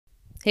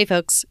Hey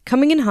folks,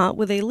 coming in hot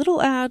with a little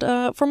ad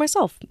for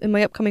myself in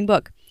my upcoming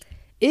book.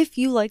 If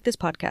you like this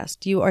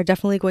podcast, you are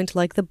definitely going to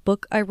like the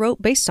book I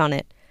wrote based on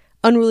it.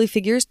 Unruly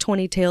Figures,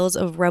 20 Tales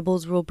of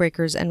Rebels, Rule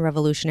Breakers, and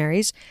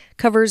Revolutionaries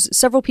covers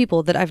several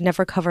people that I've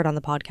never covered on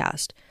the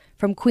podcast.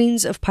 From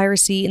queens of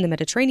piracy in the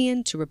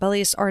Mediterranean, to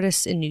rebellious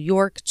artists in New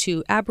York,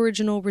 to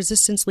Aboriginal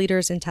resistance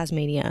leaders in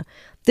Tasmania.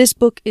 This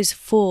book is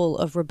full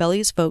of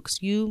rebellious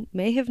folks you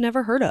may have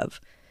never heard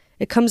of.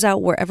 It comes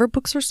out wherever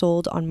books are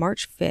sold on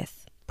March 5th.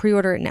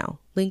 Pre-order it now.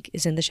 Link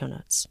is in the show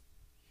notes.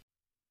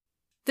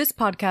 This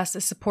podcast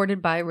is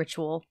supported by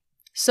Ritual.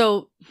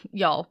 So,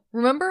 y'all,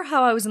 remember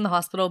how I was in the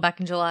hospital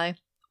back in July?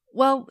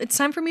 Well, it's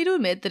time for me to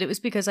admit that it was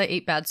because I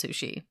ate bad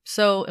sushi.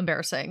 So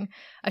embarrassing.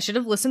 I should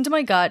have listened to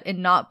my gut and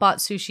not bought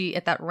sushi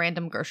at that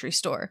random grocery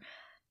store.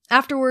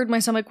 Afterward, my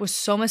stomach was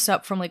so messed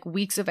up from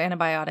weeks of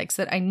antibiotics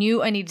that I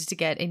knew I needed to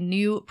get a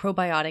new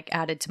probiotic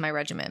added to my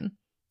regimen.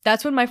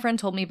 That's when my friend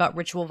told me about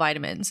Ritual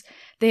vitamins.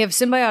 They have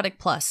Symbiotic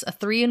Plus, a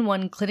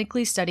 3-in-1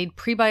 clinically studied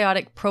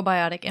prebiotic,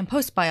 probiotic, and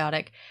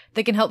postbiotic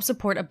that can help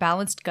support a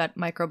balanced gut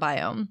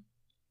microbiome.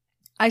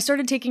 I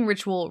started taking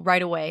Ritual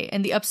right away,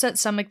 and the upset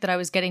stomach that I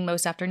was getting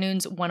most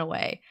afternoons went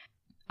away.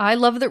 I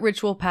love that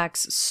Ritual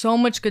packs so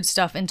much good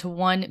stuff into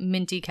one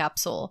minty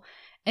capsule.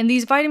 And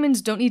these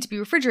vitamins don't need to be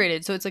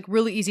refrigerated, so it's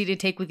really easy to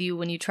take with you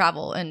when you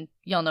travel, and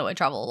y'all know I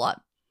travel a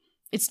lot.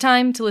 It's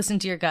time to listen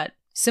to your gut.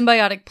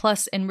 Symbiotic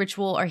Plus and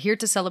Ritual are here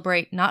to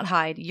celebrate, not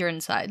hide, your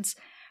insides.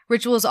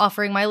 Ritual is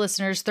offering my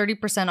listeners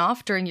 30%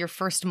 off during your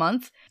first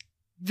month.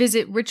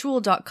 Visit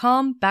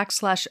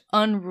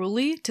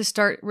ritual.com/unruly to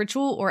start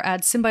Ritual or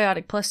add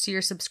Symbiotic Plus to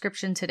your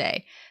subscription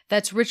today.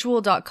 That's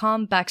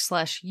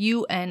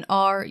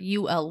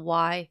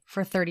ritual.com/UNRULY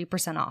for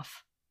 30%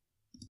 off.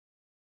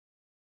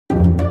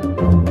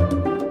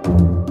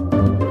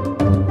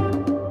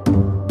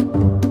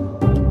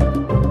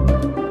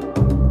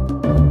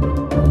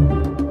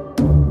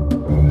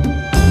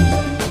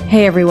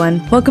 Hey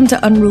everyone, welcome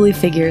to Unruly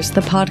Figures, the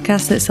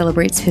podcast that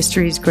celebrates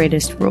history's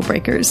greatest rule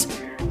breakers.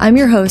 I'm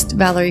your host,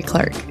 Valerie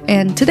Clark,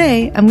 and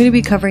today I'm going to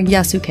be covering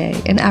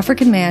Yasuke, an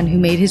African man who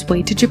made his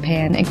way to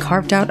Japan and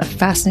carved out a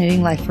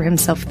fascinating life for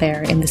himself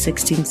there in the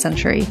 16th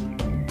century.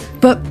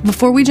 But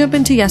before we jump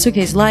into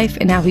Yasuke's life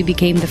and how he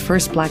became the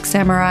first black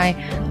samurai,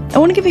 I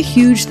want to give a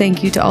huge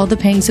thank you to all the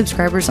paying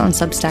subscribers on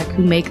Substack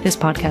who make this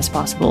podcast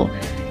possible.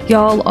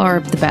 Y'all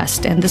are the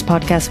best, and this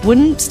podcast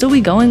wouldn't still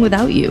be going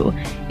without you.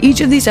 Each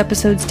of these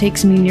episodes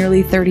takes me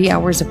nearly 30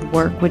 hours of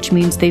work, which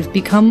means they've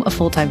become a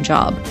full-time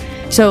job.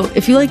 So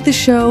if you like this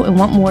show and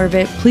want more of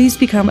it, please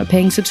become a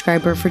paying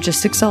subscriber for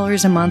just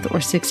 $6 a month or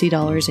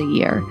 $60 a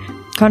year.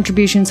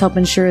 Contributions help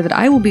ensure that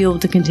I will be able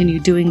to continue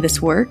doing this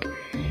work.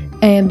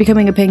 And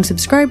becoming a paying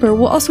subscriber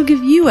will also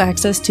give you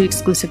access to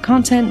exclusive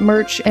content,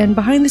 merch, and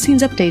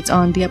behind-the-scenes updates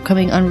on the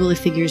upcoming Unruly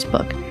Figures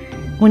book.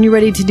 When you're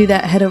ready to do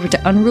that, head over to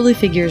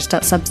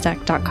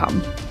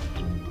unrulyfigures.substack.com.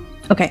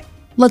 Okay,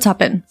 let's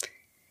hop in.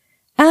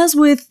 As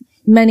with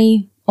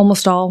many,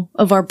 almost all,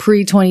 of our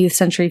pre-20th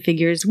century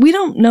figures, we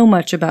don't know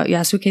much about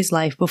Yasuke's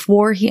life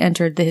before he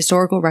entered the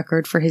historical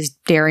record for his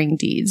daring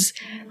deeds.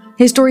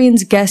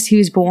 Historians guess he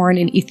was born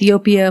in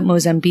Ethiopia,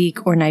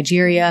 Mozambique, or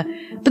Nigeria,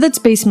 but that's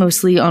based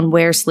mostly on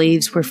where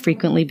slaves were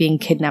frequently being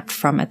kidnapped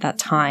from at that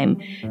time,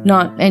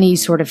 not any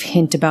sort of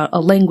hint about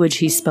a language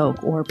he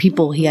spoke or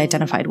people he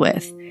identified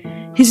with.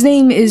 His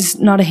name is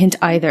not a hint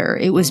either.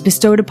 It was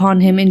bestowed upon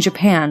him in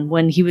Japan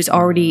when he was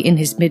already in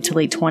his mid to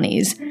late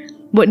 20s.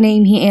 What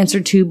name he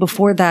answered to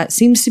before that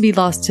seems to be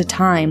lost to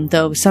time,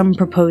 though some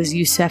propose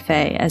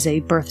Yusuke as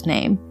a birth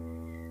name.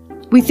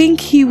 We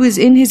think he was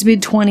in his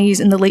mid-20s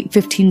in the late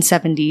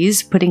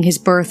 1570s, putting his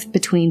birth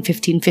between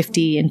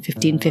 1550 and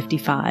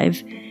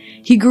 1555.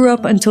 He grew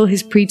up until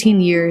his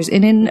preteen years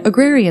in an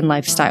agrarian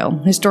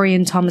lifestyle.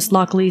 Historian Thomas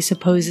Lockley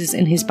supposes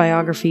in his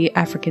biography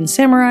African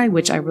Samurai,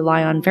 which I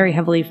rely on very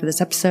heavily for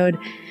this episode,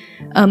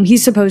 he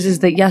supposes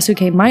that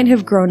Yasuke might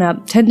have grown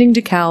up tending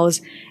to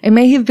cows and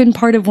may have been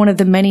part of one of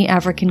the many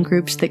African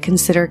groups that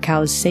consider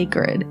cows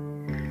sacred.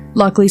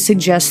 Lockley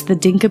suggests the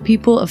Dinka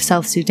people of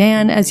South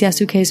Sudan as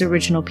Yasuke's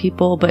original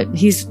people, but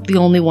he's the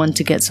only one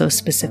to get so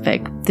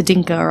specific. The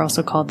Dinka are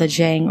also called the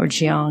Zhang or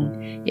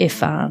Jiang,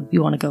 if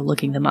you want to go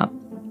looking them up.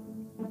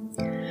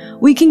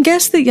 We can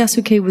guess that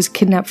Yasuke was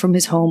kidnapped from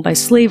his home by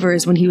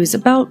slavers when he was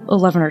about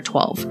 11 or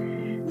 12.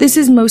 This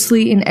is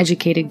mostly an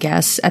educated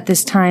guess. At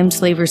this time,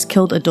 slavers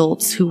killed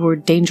adults who were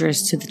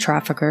dangerous to the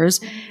traffickers,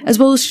 as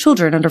well as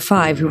children under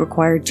 5 who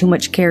required too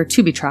much care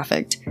to be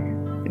trafficked.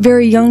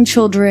 Very young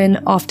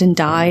children often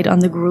died on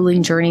the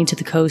grueling journey to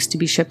the coast to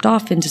be shipped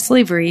off into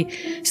slavery,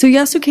 so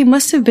Yasuke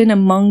must have been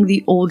among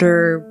the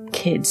older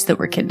kids that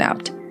were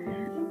kidnapped.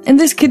 And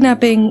this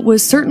kidnapping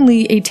was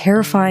certainly a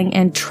terrifying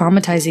and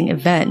traumatizing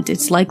event.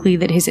 It's likely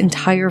that his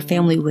entire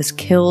family was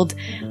killed,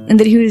 and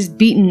that he was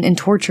beaten and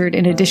tortured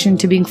in addition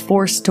to being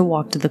forced to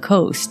walk to the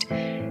coast.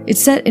 It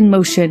set in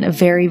motion a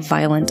very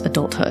violent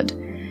adulthood.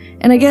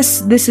 And I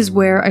guess this is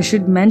where I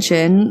should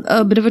mention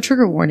a bit of a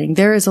trigger warning.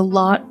 There is a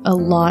lot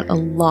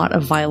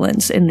of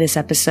violence in this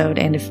episode,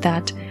 and if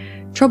that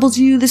troubles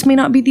you, this may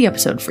not be the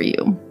episode for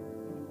you.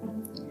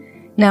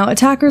 Now,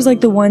 attackers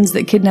like the ones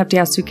that kidnapped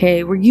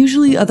Yasuke were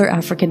usually other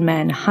African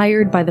men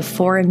hired by the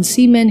foreign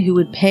seamen who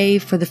would pay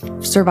for the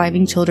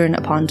surviving children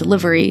upon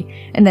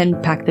delivery and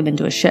then pack them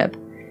into a ship.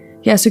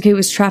 Yasuke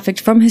was trafficked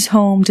from his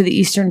home to the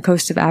eastern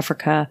coast of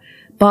Africa,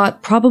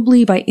 bought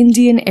probably by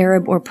Indian,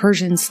 Arab, or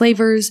Persian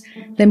slavers,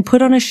 then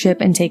put on a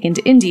ship and taken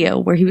to India,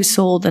 where he was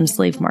sold on a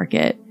slave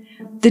market.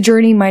 The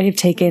journey might have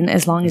taken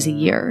as long as a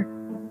year.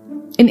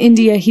 In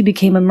India, he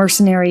became a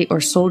mercenary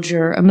or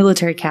soldier, a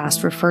military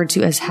caste referred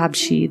to as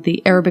Habshi,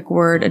 the Arabic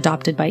word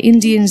adopted by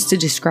Indians to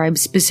describe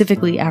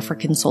specifically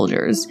African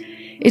soldiers.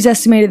 It's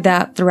estimated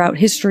that, throughout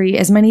history,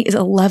 as many as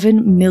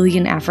 11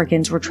 million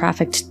Africans were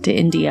trafficked to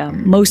India,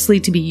 mostly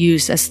to be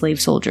used as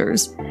slave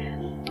soldiers.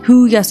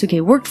 Who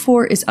Yasuke worked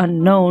for is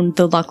unknown,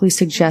 though Lockley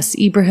suggests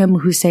Ibrahim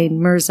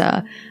Hussein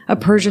Mirza, a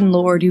Persian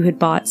lord who had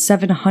bought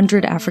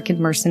 700 African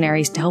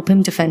mercenaries to help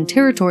him defend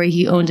territory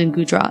he owned in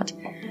Gujarat.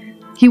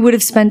 He would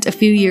have spent a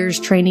few years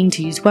training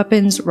to use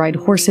weapons, ride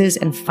horses,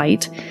 and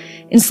fight.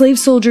 Enslaved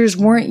soldiers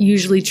weren't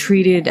usually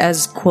treated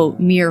as, quote,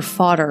 mere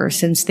fodder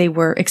since they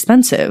were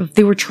expensive.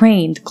 They were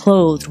trained,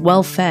 clothed,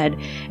 well-fed,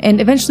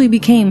 and eventually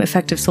became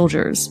effective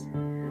soldiers.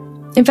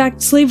 In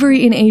fact,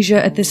 slavery in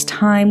Asia at this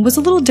time was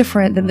a little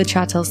different than the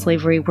chattel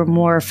slavery we're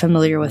more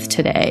familiar with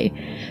today.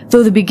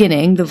 Though the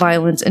beginning, the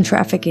violence and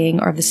trafficking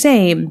are the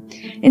same,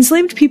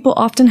 enslaved people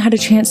often had a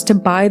chance to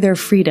buy their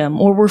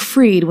freedom or were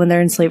freed when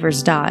their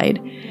enslavers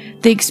died.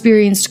 They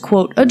experienced,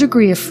 quote, a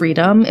degree of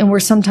freedom and were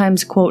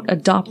sometimes, quote,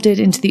 adopted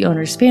into the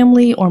owner's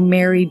family or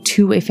married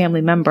to a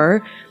family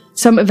member.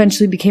 Some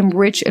eventually became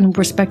rich and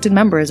respected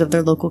members of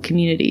their local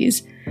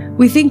communities.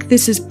 We think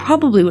this is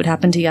probably what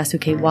happened to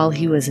Yasuke while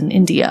he was in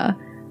India.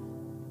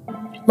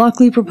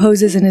 Lockley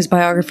proposes in his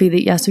biography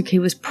that Yasuke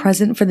was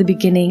present for the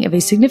beginning of a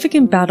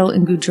significant battle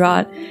in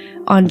Gujarat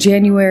in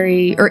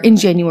January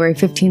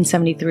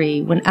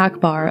 1573, when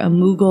Akbar, a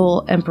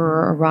Mughal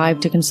emperor,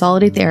 arrived to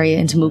consolidate the area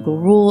into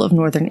Mughal rule of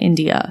northern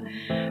India.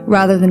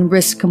 Rather than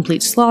risk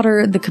complete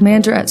slaughter, the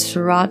commander at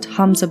Surat,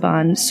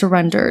 Hamzaban,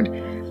 surrendered.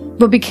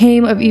 What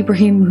became of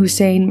Ibrahim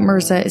Hussein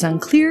Mirza is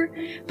unclear,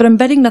 but I'm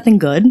betting nothing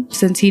good,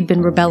 since he'd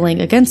been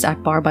rebelling against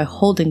Akbar by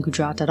holding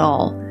Gujarat at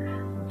all.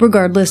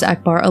 Regardless,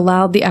 Akbar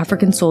allowed the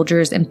African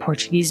soldiers and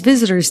Portuguese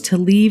visitors to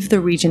leave the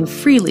region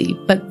freely,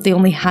 but they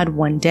only had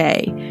one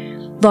day.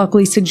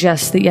 Lockley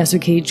suggests that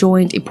Yasuke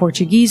joined a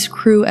Portuguese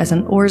crew as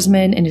an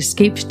oarsman and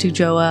escaped to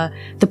Goa,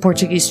 the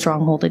Portuguese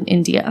stronghold in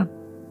India.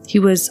 He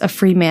was a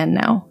free man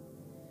now.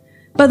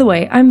 By the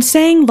way, I'm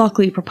saying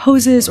Lockley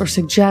proposes or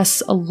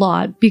suggests a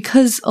lot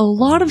because a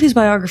lot of his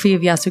biography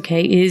of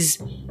Yasuke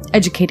is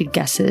educated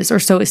guesses, or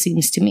so it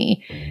seems to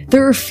me.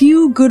 There are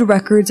few good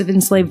records of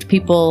enslaved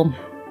people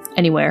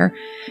anywhere,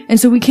 and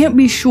so we can't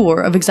be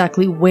sure of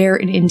exactly where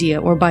in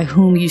India or by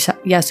whom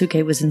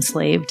Yasuke was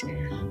enslaved.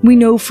 We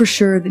know for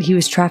sure that he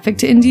was trafficked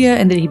to India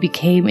and that he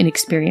became an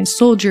experienced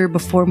soldier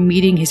before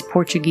meeting his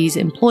Portuguese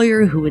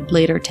employer, who would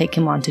later take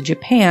him on to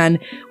Japan,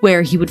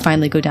 where he would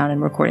finally go down in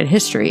recorded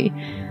history.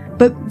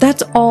 But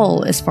that's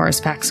all as far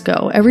as facts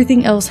go.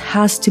 Everything else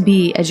has to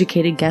be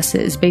educated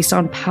guesses based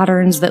on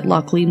patterns that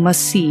Lockley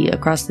must see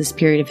across this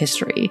period of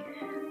history.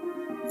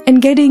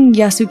 And getting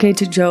Yasuke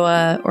to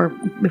Goa,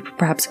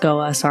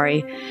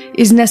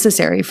 is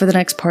necessary for the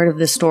next part of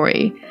this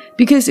story,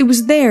 because it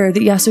was there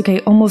that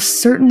Yasuke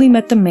almost certainly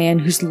met the man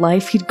whose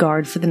life he'd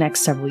guard for the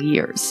next several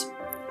years,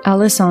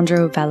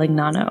 Alessandro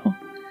Valignano.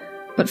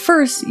 But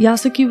first,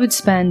 Yasuke would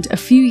spend a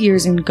few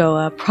years in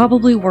Goa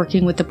probably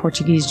working with the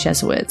Portuguese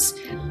Jesuits.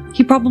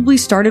 He probably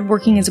started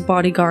working as a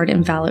bodyguard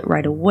and valet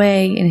right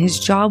away, and his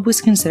job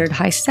was considered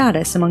high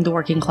status among the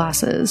working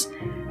classes.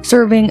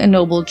 Serving a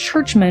noble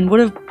churchman would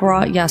have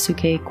brought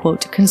Yasuke,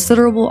 quote,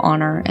 considerable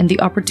honor and the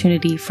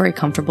opportunity for a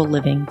comfortable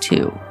living,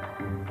 too.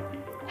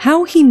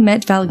 How he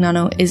met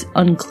Valignano is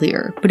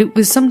unclear, but it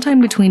was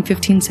sometime between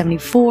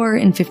 1574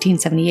 and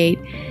 1578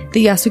 that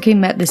Yasuke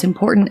met this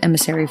important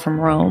emissary from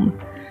Rome.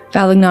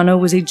 Valignano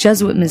was a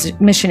Jesuit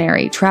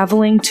missionary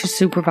traveling to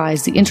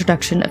supervise the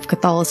introduction of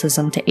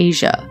Catholicism to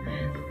Asia.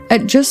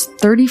 At just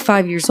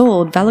 35 years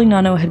old,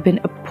 Valignano had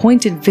been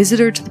appointed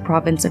visitor to the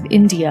province of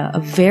India, a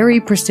very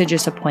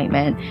prestigious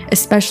appointment,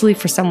 especially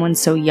for someone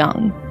so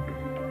young.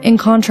 In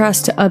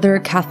contrast to other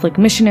Catholic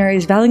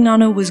missionaries,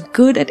 Valignano was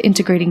good at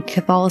integrating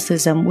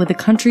Catholicism with the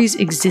country's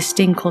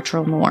existing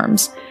cultural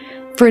norms.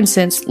 For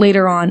instance,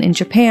 later on in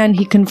Japan,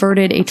 he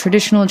converted a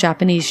traditional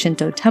Japanese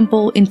Shinto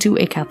temple into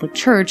a Catholic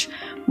church,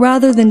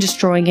 rather than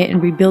destroying it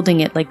and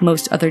rebuilding it like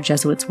most other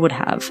Jesuits would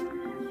have.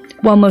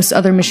 While most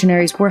other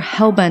missionaries were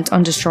hell-bent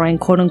on destroying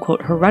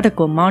quote-unquote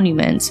heretical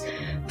monuments,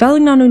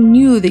 Valignano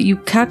knew that you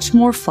catch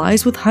more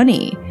flies with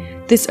honey.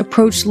 This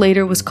approach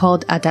later was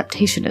called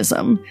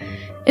adaptationism.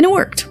 And it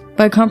worked.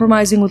 By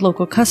compromising with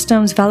local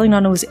customs,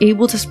 Valignano was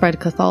able to spread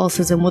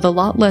Catholicism with a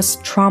lot less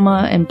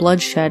trauma and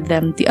bloodshed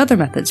than the other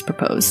methods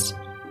proposed.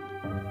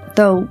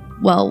 Though,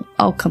 well,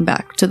 I'll come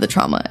back to the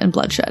trauma and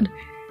bloodshed.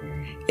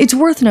 It's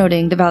worth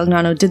noting that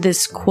Valignano did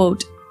this,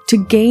 quote,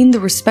 to gain the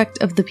respect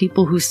of the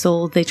people whose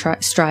soul they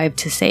strive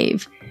to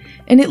save.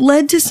 and it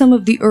led to some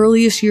of the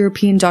earliest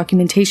European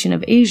documentation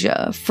of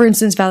Asia. For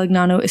instance,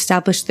 Valignano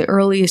established the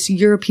earliest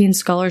European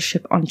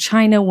scholarship on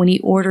China when he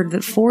ordered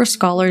that 4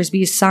 scholars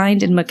be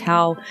assigned in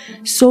Macau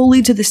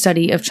solely to the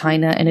study of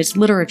China and its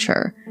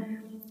literature.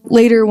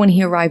 Later, when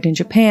he arrived in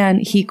Japan,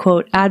 he,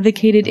 quote,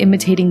 advocated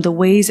imitating the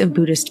ways of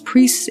Buddhist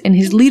priests, and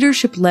his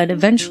leadership led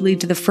eventually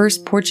to the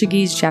first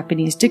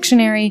Portuguese-Japanese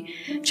dictionary,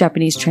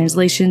 Japanese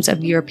translations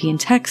of European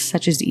texts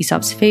such as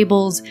Aesop's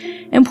Fables,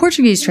 and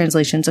Portuguese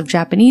translations of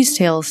Japanese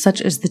tales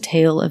such as the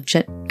Tale of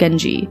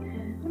Genji.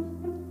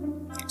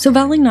 So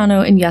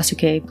Valignano and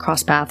Yasuke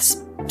cross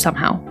paths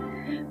somehow.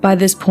 By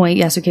this point,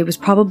 Yasuke was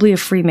probably a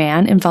free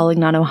man, and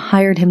Valignano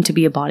hired him to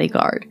be a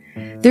bodyguard.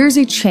 There is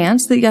a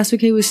chance that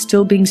Yasuke was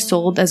still being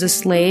sold as a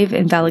slave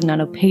and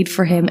Valignano paid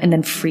for him and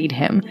then freed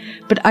him,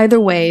 but either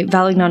way,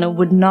 Valignano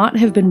would not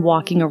have been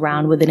walking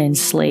around with an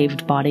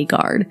enslaved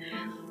bodyguard.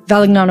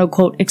 Valignano,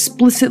 quote,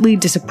 explicitly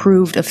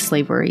disapproved of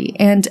slavery,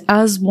 and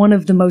as one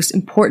of the most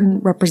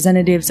important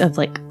representatives of,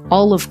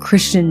 all of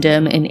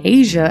Christendom in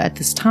Asia at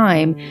this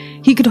time,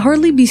 he could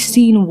hardly be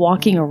seen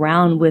walking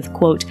around with,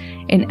 quote,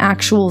 an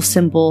actual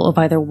symbol of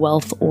either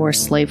wealth or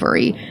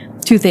slavery,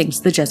 2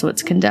 things the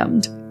Jesuits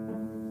condemned.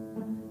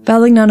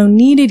 Valignano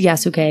needed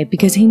Yasuke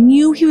because he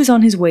knew he was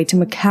on his way to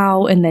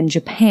Macau and then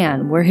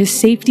Japan, where his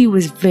safety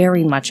was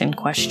very much in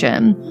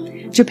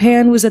question.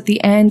 Japan was at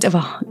the end of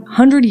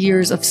 100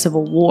 years of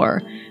civil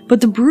war, but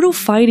the brutal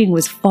fighting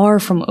was far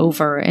from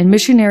over, and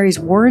missionaries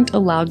weren't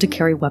allowed to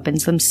carry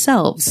weapons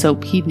themselves, so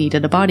he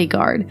needed a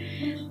bodyguard.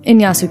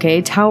 And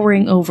Yasuke,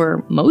 towering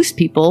over most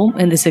people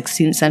in the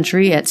 16th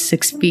century at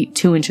 6 feet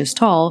 2 inches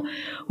tall,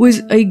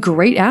 was a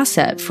great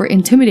asset for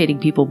intimidating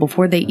people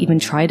before they even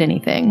tried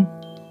anything.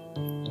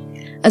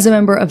 As a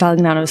member of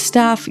Valignano's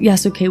staff,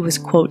 Yasuke was,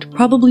 quote,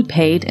 probably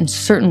paid and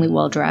certainly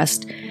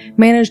well-dressed,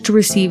 managed to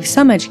receive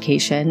some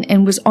education,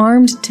 and was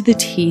armed to the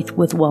teeth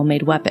with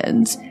well-made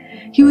weapons.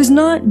 He was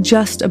not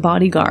just a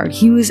bodyguard,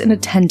 he was an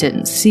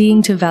attendant,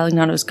 seeing to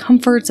Valignano's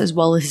comforts as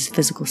well as his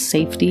physical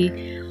safety.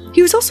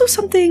 He was also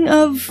something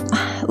of,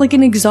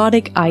 an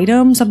exotic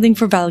item, something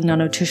for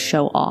Valignano to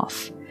show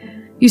off.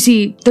 You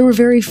see, there were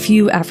very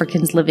few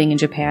Africans living in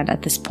Japan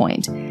at this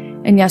point,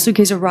 and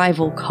Yasuke's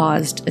arrival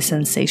caused a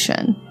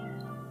sensation.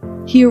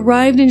 He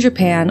arrived in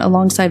Japan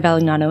alongside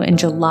Valignano in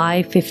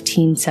July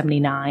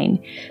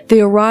 1579. They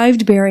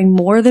arrived bearing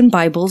more than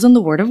Bibles and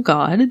the Word of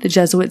God. The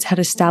Jesuits had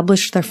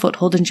established their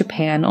foothold in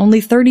Japan only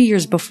 30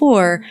 years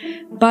before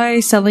by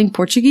selling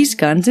Portuguese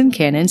guns and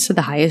cannons to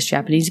the highest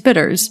Japanese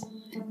bidders.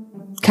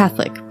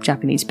 Catholic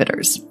Japanese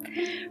bidders.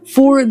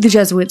 For the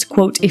Jesuits,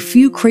 quote, a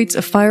few crates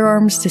of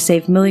firearms to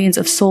save millions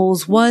of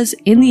souls was,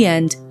 in the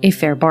end, a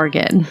fair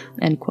bargain,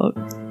 end quote.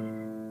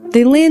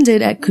 They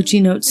landed at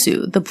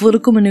Kuchinotsu, the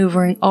political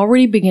maneuvering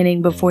already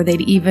beginning before they'd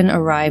even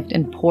arrived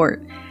in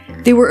port.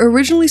 They were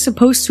originally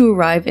supposed to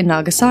arrive in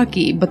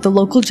Nagasaki, but the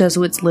local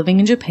Jesuits living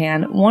in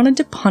Japan wanted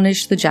to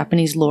punish the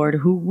Japanese lord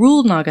who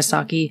ruled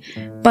Nagasaki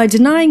by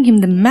denying him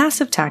the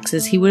massive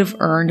taxes he would have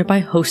earned by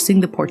hosting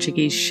the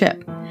Portuguese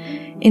ship.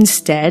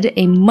 Instead,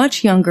 a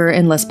much younger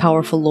and less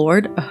powerful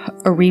lord,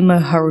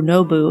 Arima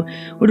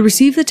Harunobu, would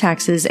receive the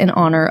taxes in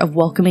honor of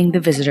welcoming the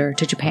visitor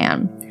to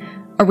Japan.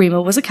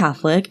 Arima was a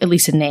Catholic, at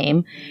least in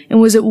name,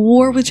 and was at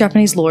war with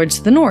Japanese lords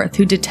to the north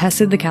who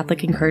detested the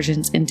Catholic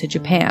incursions into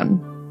Japan.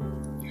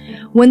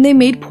 When they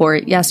made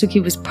port,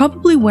 Yasuke was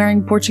probably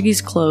wearing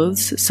Portuguese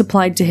clothes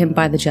supplied to him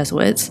by the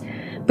Jesuits,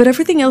 but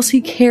everything else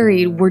he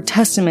carried were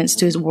testaments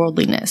to his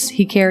worldliness.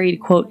 He carried,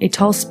 quote, a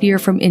tall spear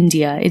from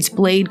India, its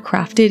blade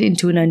crafted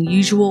into an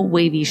unusual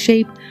wavy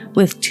shape,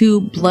 with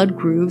 2 blood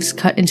grooves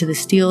cut into the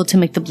steel to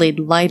make the blade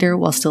lighter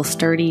while still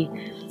sturdy.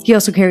 He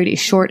also carried a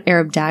short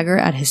Arab dagger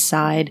at his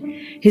side.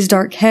 His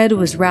dark head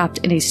was wrapped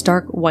in a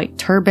stark white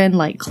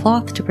turban-like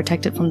cloth to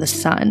protect it from the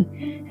sun,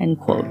 end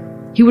quote.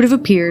 He would have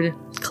appeared,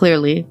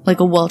 clearly,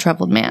 like a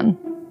well-traveled man.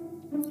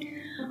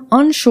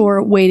 On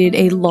shore waited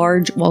a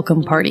large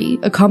welcome party,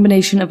 a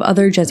combination of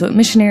other Jesuit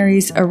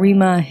missionaries,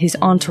 Arima, his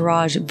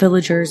entourage,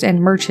 villagers, and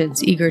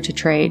merchants eager to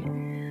trade.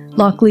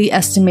 Lockley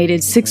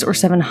estimated 600 or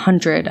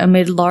 700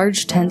 amid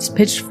large tents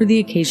pitched for the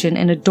occasion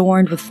and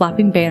adorned with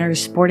flapping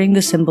banners sporting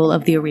the symbol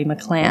of the Arima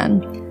clan.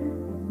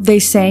 They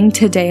sang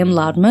Te Deum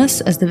Laudamus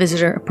as the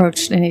visitor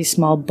approached in a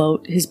small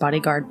boat, his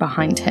bodyguard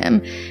behind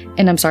him.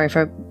 And I'm sorry if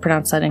I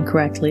pronounced that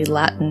incorrectly,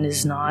 Latin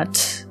is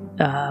not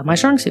my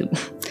strong suit.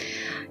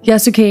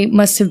 Yasuke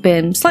must have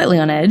been slightly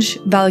on edge.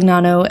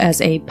 Valignano,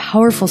 as a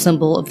powerful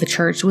symbol of the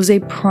church, was a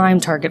prime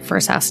target for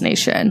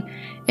assassination.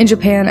 In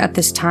Japan at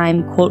this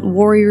time, quote,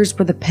 warriors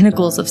were the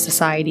pinnacles of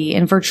society,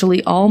 and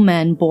virtually all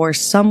men bore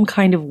some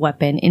kind of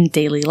weapon in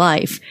daily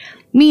life,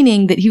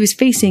 meaning that he was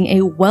facing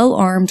a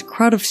well-armed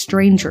crowd of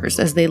strangers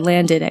as they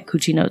landed at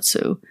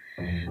Kuchinotsu.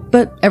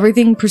 But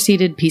everything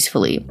proceeded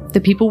peacefully. The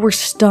people were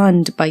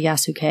stunned by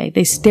Yasuke.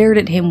 They stared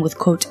at him with,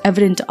 quote,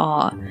 evident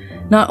awe.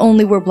 Not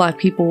only were black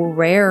people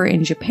rare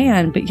in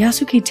Japan, but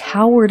Yasuke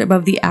towered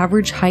above the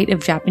average height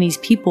of Japanese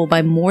people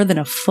by more than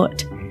a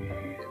foot.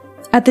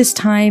 At this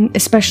time,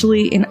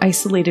 especially in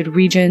isolated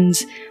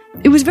regions,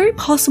 it was very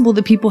possible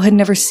that people had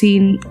never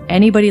seen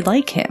anybody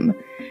like him.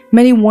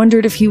 Many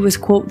wondered if he was,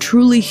 quote,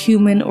 truly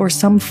human or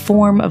some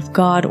form of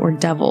god or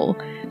devil.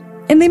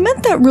 And they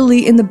meant that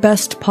really in the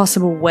best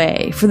possible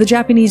way. For the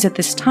Japanese at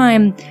this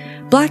time,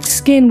 black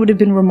skin would have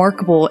been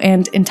remarkable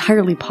and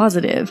entirely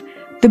positive.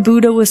 The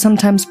Buddha was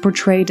sometimes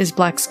portrayed as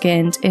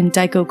black-skinned. In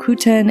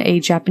Daikokuten, a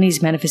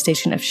Japanese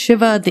manifestation of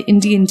Shiva, the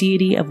Indian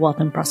deity of wealth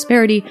and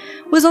prosperity,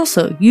 was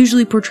also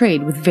usually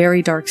portrayed with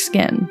very dark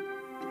skin.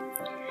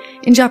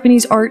 In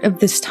Japanese art of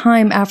this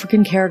time,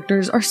 African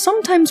characters are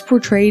sometimes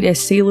portrayed as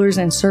sailors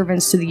and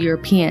servants to the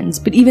Europeans,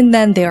 but even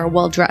then they are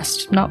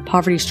well-dressed, not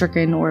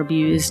poverty-stricken or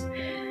abused.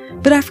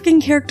 But African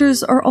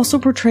characters are also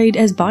portrayed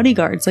as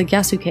bodyguards like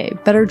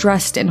Yasuke, better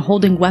dressed and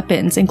holding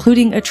weapons,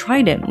 including a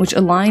trident, which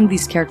aligned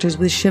these characters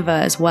with Shiva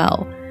as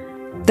well.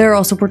 There are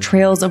also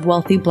portrayals of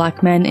wealthy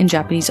black men in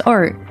Japanese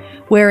art,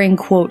 wearing,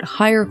 quote,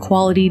 higher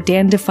quality,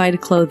 dandified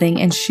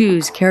clothing and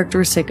shoes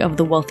characteristic of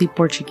the wealthy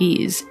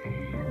Portuguese.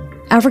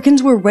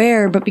 Africans were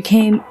rare but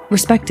became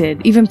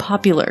respected, even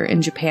popular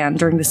in Japan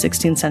during the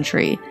 16th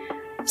century.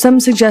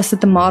 Some suggest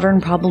that the modern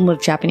problem of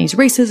Japanese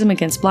racism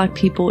against black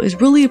people is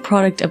really a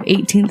product of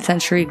 18th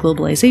century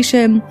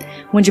globalization,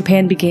 when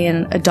Japan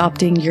began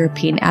adopting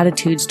European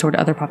attitudes toward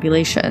other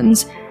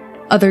populations.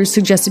 Others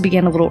suggest it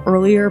began a little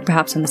earlier,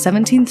 perhaps in the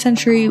 17th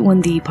century,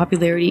 when the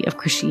popularity of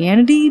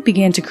Christianity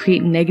began to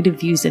create negative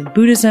views of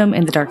Buddhism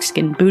and the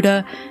dark-skinned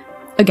Buddha.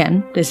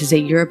 Again, this is a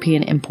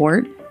European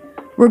import.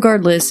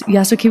 Regardless,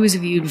 Yasuke was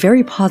viewed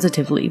very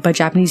positively by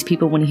Japanese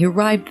people when he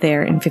arrived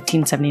there in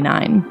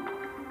 1579.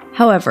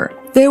 However,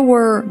 there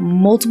were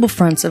multiple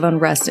fronts of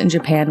unrest in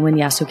Japan when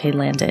Yasuke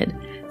landed.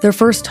 Their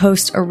first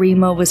host,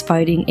 Arima, was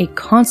fighting a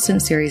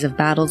constant series of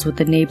battles with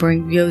the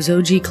neighboring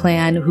Ryozoji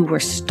clan, who were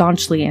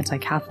staunchly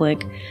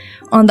anti-Catholic.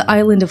 On the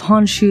island of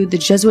Honshu, the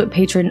Jesuit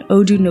patron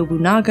Oda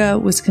Nobunaga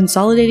was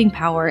consolidating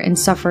power and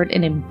suffered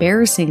an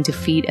embarrassing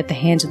defeat at the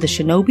hands of the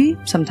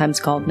shinobi, sometimes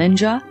called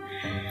ninja.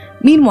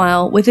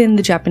 Meanwhile, within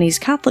the Japanese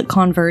Catholic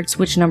converts,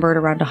 which numbered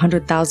around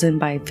 100,000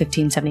 by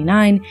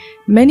 1579,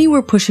 many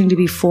were pushing to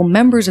be full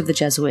members of the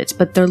Jesuits,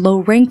 but their low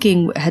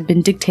ranking had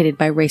been dictated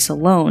by race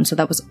alone, so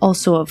that was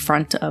also a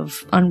front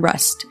of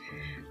unrest.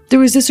 There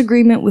was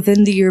disagreement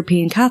within the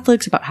European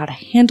Catholics about how to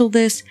handle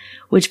this,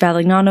 which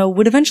Valignano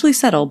would eventually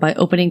settle by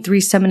opening 3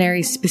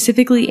 seminaries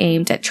specifically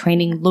aimed at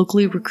training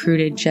locally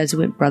recruited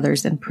Jesuit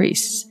brothers and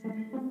priests.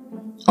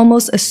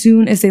 Almost as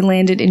soon as they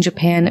landed in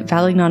Japan,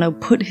 Valignano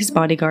put his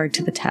bodyguard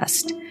to the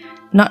test.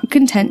 Not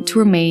content to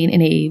remain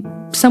in a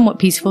somewhat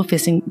peaceful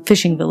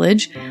fishing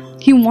village,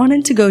 he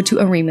wanted to go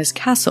to Arima's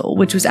castle,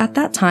 which was at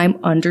that time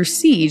under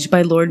siege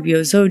by Lord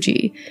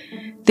Ryozoji.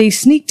 They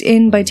sneaked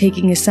in by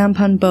taking a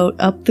sampan boat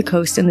up the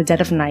coast in the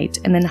dead of night,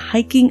 and then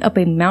hiking up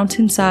a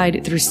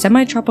mountainside through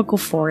semi-tropical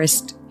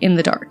forest in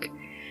the dark.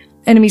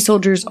 Enemy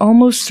soldiers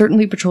almost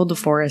certainly patrolled the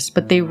forest,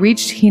 but they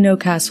reached Hino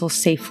Castle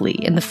safely,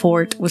 and the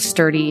fort was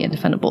sturdy and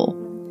defendable.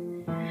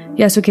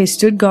 Yasuke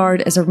stood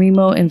guard as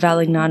Arima and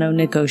Valignano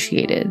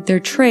negotiated. Their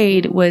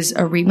trade was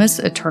Arima's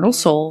eternal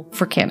soul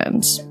for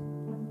cannons,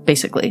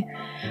 basically.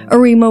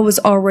 Arima was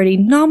already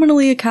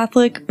nominally a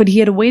Catholic, but he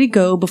had a way to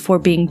go before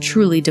being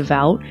truly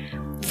devout.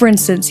 For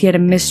instance, he had a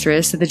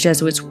mistress that the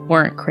Jesuits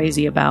weren't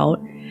crazy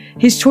about.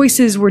 His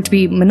choices were to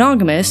be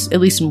monogamous, at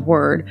least in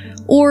word,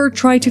 or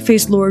try to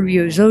face Lord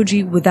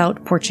Ryozoji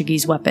without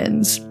Portuguese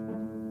weapons.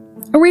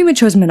 Arima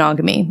chose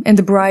monogamy, and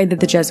the bride that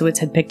the Jesuits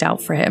had picked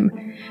out for him.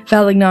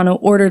 Valignano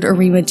ordered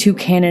Arima 2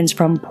 cannons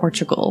from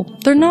Portugal.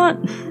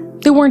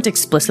 They weren't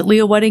explicitly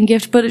a wedding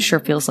gift, but it sure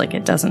feels like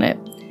it, doesn't it?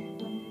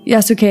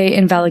 Yasuke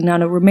and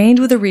Valignano remained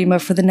with Arima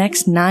for the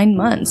next 9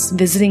 months,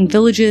 visiting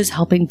villages,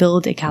 helping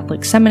build a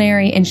Catholic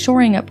seminary, and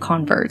shoring up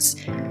converts.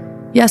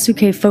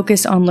 Yasuke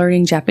focused on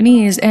learning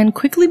Japanese and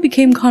quickly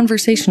became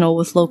conversational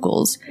with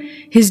locals.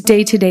 His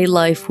day-to-day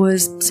life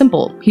was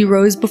simple. He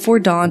rose before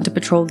dawn to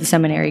patrol the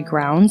seminary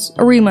grounds.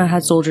 Arima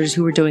had soldiers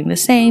who were doing the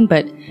same,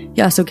 but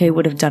Yasuke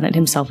would have done it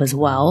himself as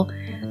well.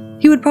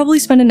 He would probably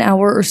spend an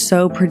hour or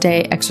so per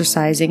day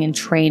exercising and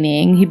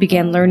training. He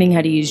began learning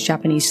how to use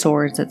Japanese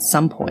swords at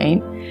some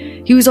point.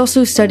 He was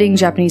also studying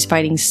Japanese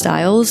fighting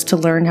styles to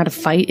learn how to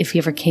fight if he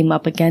ever came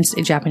up against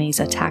a Japanese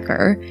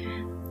attacker.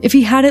 If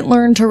he hadn't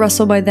learned to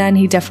wrestle by then,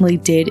 he definitely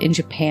did in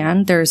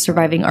Japan. There is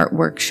surviving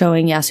artwork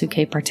showing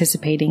Yasuke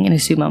participating in a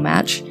sumo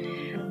match.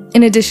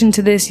 In addition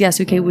to this,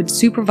 Yasuke would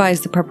supervise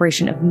the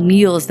preparation of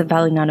meals that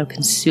Valignano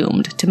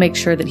consumed to make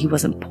sure that he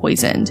wasn't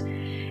poisoned.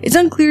 It's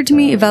unclear to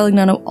me if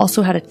Valignano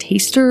also had a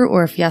taster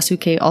or if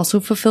Yasuke also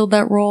fulfilled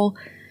that role.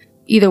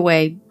 Either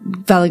way,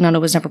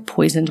 Valignano was never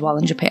poisoned while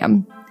in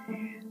Japan.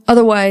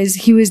 Otherwise,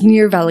 he was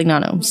near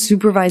Valignano,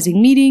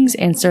 supervising meetings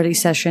and study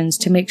sessions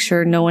to make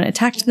sure no one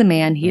attacked the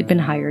man he had been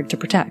hired to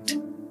protect.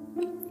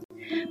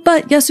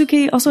 But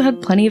Yasuke also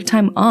had plenty of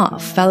time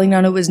off.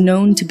 Valignano was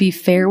known to be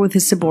fair with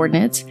his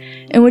subordinates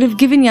and would have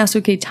given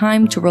Yasuke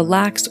time to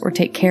relax or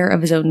take care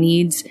of his own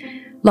needs.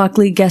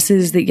 Lockley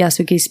guesses that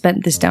Yasuke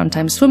spent this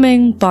downtime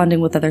swimming,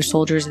 bonding with other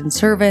soldiers and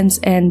servants,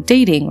 and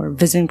dating or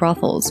visiting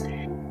brothels.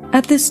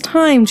 At this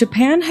time,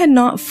 Japan had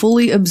not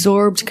fully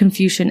absorbed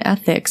Confucian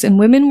ethics, and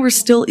women were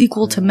still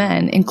equal to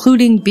men,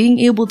 including being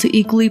able to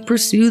equally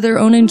pursue their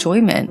own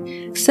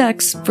enjoyment.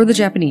 Sex, for the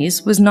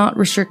Japanese, was not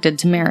restricted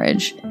to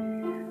marriage.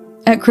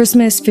 At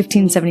Christmas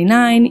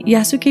 1579,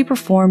 Yasuke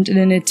performed in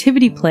a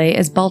nativity play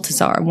as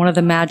Balthazar, one of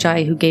the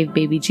magi who gave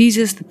baby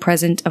Jesus the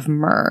present of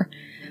myrrh.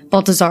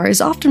 Balthazar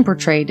is often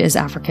portrayed as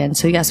African,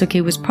 so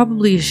Yasuke was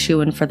probably a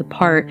shoo-in for the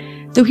part,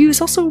 though he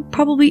was also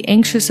probably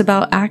anxious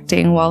about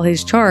acting while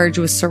his charge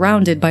was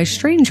surrounded by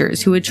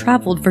strangers who had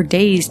traveled for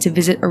days to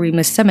visit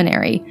Arima's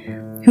seminary.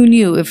 Who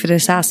knew if an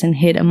assassin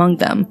hid among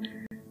them?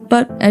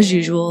 But, as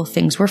usual,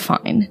 things were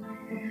fine.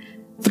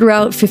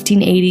 Throughout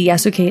 1580,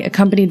 Yasuke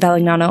accompanied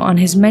Valignano on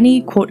his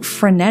many, quote,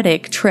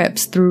 frenetic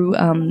trips through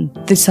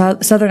the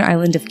southern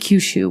island of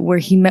Kyushu, where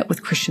he met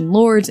with Christian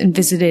lords and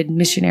visited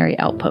missionary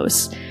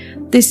outposts.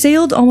 They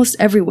sailed almost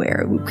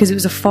everywhere because it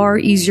was a far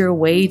easier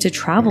way to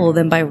travel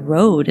than by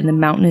road in the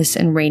mountainous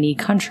and rainy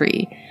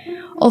country.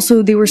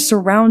 Also, they were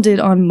surrounded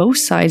on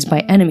most sides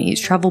by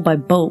enemies. Travel by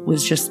boat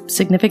was just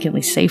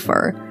significantly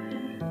safer.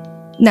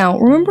 Now,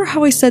 remember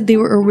how I said they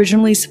were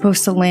originally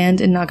supposed to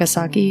land in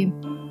Nagasaki?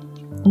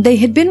 They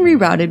had been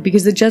rerouted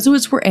because the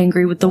Jesuits were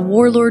angry with the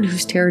warlord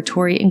whose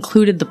territory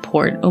included the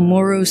port,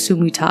 Omuro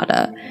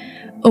Sumutada.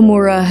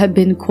 Omura had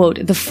been,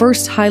 quote, the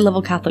first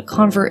high-level Catholic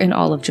convert in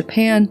all of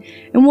Japan,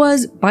 and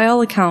was, by all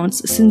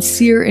accounts,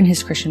 sincere in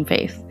his Christian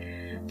faith.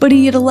 But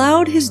he had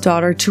allowed his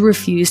daughter to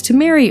refuse to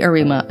marry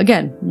Arima.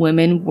 Again,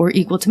 women were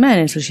equal to men,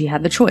 and so she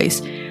had the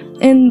choice.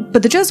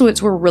 But the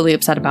Jesuits were really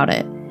upset about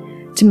it.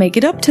 To make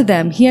it up to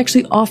them, he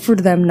actually offered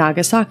them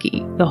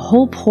Nagasaki, the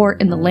whole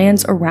port and the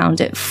lands around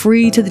it,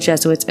 free to the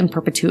Jesuits in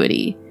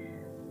perpetuity.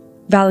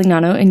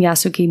 Valignano and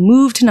Yasuke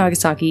moved to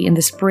Nagasaki in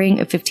the spring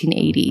of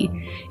 1580.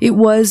 It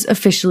was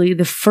officially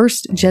the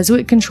first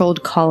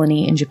Jesuit-controlled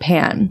colony in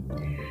Japan.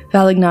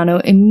 Valignano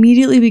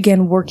immediately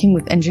began working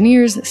with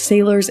engineers,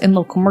 sailors, and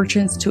local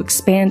merchants to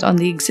expand on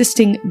the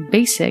existing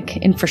basic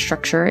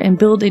infrastructure and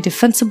build a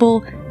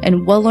defensible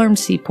and well-armed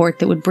seaport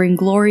that would bring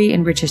glory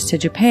and riches to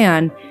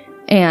Japan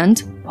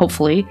and,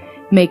 hopefully,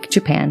 make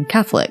Japan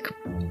Catholic.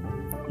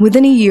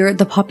 Within a year,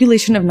 the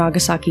population of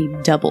Nagasaki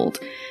doubled.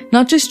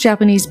 Not just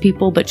Japanese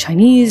people, but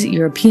Chinese,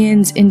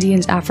 Europeans,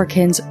 Indians,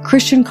 Africans,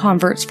 Christian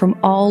converts from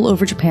all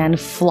over Japan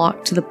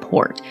flocked to the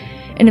port.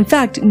 And in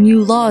fact,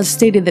 new laws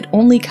stated that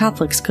only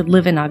Catholics could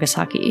live in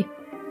Nagasaki.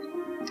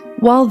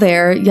 While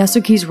there,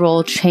 Yasuke's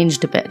role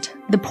changed a bit.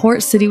 The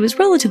port city was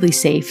relatively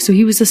safe, so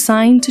he was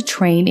assigned to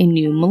train a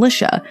new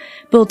militia,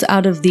 built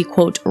out of the,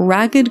 quote,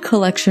 ragged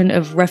collection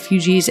of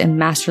refugees and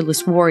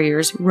masterless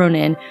warriors,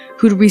 Ronin,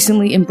 who'd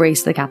recently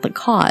embraced the Catholic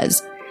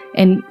cause,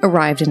 and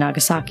arrived in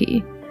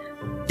Nagasaki.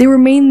 They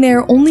remained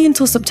there only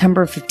until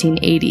September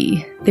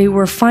 1580. They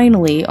were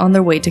finally on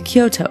their way to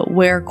Kyoto,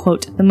 where,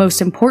 quote, the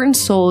most important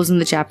souls in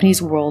the Japanese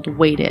world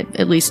waited,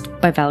 at least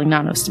by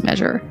Valignano's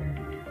measure.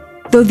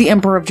 Though the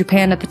Emperor of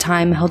Japan at the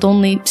time held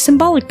only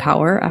symbolic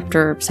power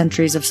after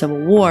centuries of civil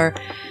war,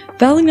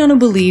 Valignano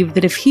believed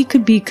that if he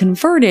could be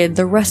converted,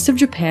 the rest of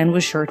Japan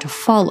was sure to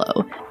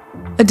follow.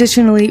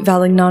 Additionally,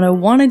 Valignano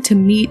wanted to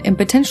meet and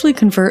potentially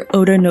convert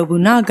Oda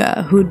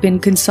Nobunaga, who had been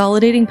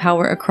consolidating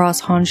power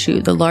across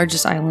Honshu, the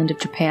largest island of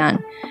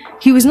Japan.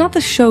 He was not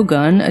the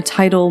shogun, a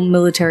title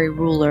military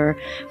ruler,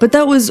 but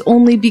that was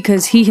only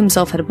because he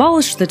himself had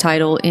abolished the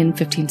title in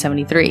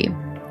 1573.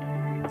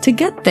 To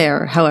get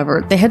there,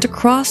 however, they had to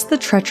cross the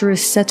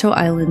treacherous Seto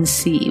Island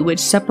Sea, which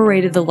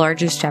separated the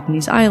largest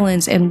Japanese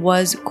islands and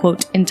was,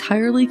 quote,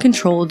 entirely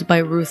controlled by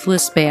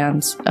ruthless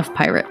bands of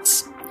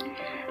pirates.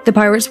 The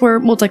pirates were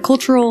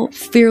multicultural,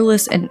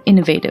 fearless, and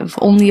innovative.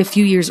 Only a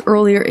few years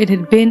earlier, it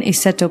had been a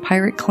Seto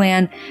pirate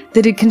clan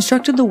that had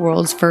constructed the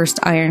world's first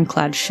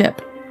ironclad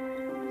ship.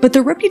 But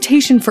their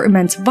reputation for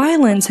immense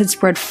violence had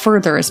spread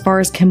further as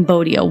far as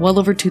Cambodia, well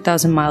over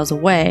 2,000 miles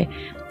away,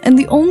 and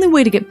the only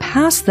way to get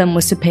past them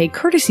was to pay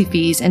courtesy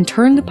fees and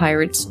turn the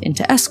pirates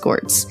into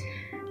escorts.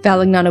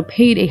 Valignano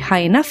paid a high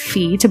enough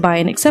fee to buy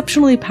an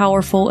exceptionally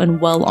powerful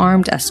and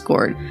well-armed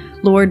escort,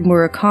 Lord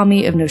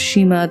Murakami of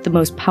Noshima, the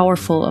most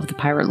powerful of the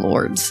pirate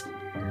lords.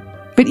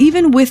 But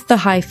even with the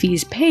high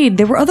fees paid,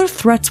 there were other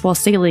threats while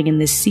sailing in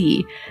this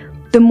sea.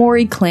 The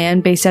Mori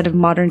clan, based out of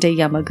modern-day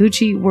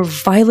Yamaguchi, were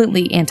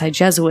violently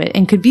anti-Jesuit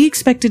and could be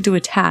expected to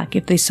attack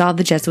if they saw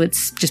the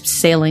Jesuits just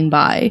sailing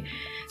by.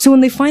 So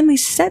when they finally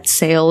set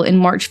sail in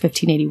March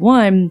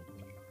 1581,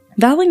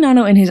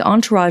 Valignano and his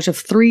entourage of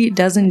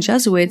 36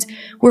 Jesuits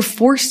were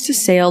forced to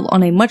sail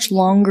on a much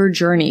longer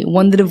journey,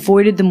 one that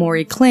avoided the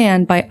Mori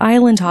clan by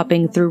island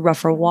hopping through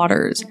rougher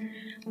waters.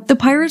 The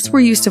pirates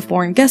were used to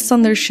foreign guests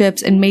on their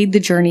ships and made the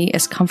journey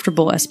as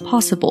comfortable as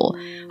possible,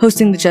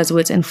 hosting the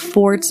Jesuits in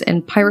forts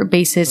and pirate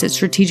bases at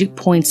strategic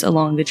points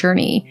along the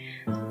journey.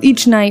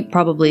 Each night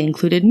probably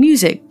included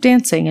music,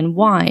 dancing, and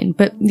wine,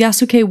 but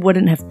Yasuke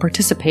wouldn't have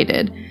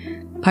participated.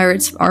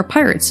 Pirates are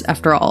pirates,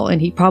 after all, and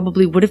he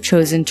probably would have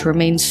chosen to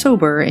remain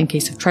sober in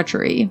case of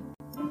treachery.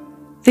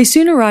 They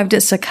soon arrived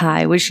at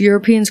Sakai, which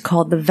Europeans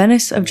called the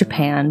Venice of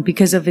Japan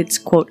because of its,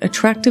 quote,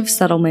 attractive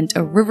settlement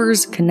of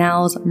rivers,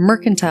 canals,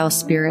 mercantile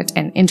spirit,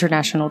 and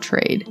international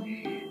trade.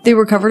 They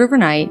recovered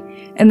overnight,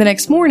 and the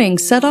next morning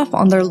set off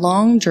on their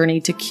long journey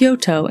to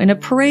Kyoto in a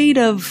parade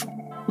of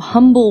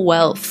humble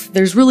wealth.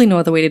 There's really no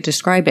other way to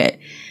describe it.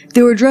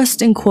 They were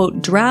dressed in,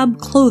 quote, drab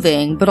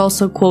clothing, but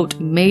also, quote,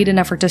 made an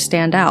effort to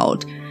stand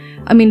out.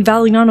 I mean,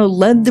 Valignano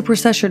led the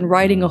procession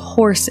riding a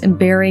horse and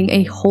bearing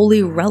a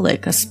holy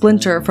relic, a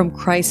splinter from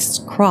Christ's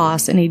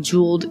cross in a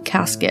jeweled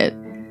casket.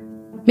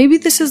 Maybe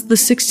this is the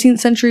 16th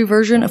century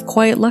version of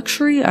quiet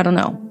luxury? I don't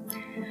know.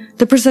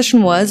 The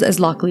procession was, as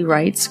Lockley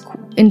writes,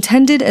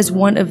 intended as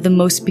one of the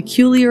most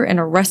peculiar and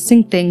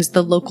arresting things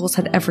the locals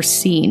had ever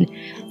seen.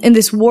 In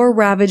this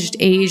war-ravaged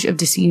age of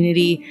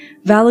disunity,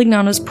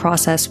 Valignano's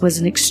process was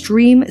an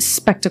extreme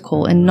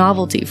spectacle and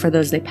novelty for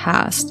those they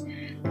passed.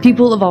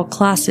 People of all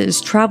classes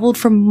traveled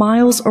from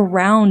miles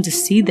around to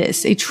see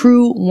this, a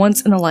true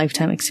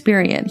once-in-a-lifetime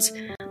experience.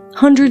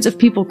 Hundreds of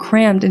people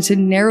crammed into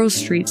narrow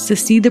streets to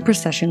see the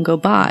procession go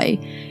by.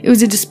 It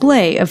was a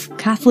display of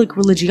Catholic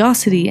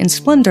religiosity and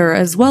splendor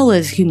as well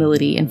as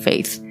humility and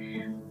faith.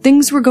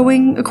 Things were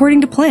going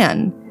according to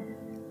plan.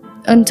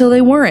 Until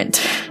they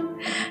weren't.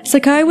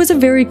 Sakai was a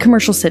very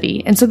commercial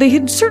city, and so they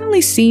had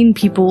certainly seen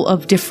people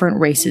of different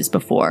races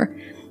before.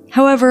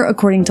 However,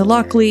 according to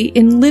Lockley,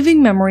 in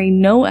living memory,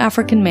 no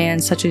African man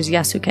such as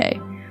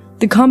Yasuke.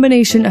 The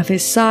combination of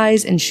his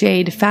size and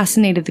shade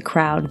fascinated the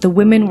crowd. The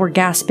women were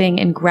gasping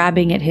and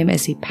grabbing at him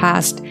as he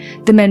passed,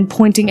 the men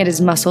pointing at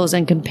his muscles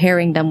and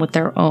comparing them with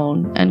their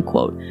own, end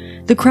quote.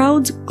 The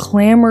crowds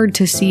clamored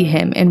to see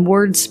him, and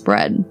word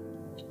spread.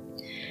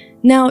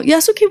 Now,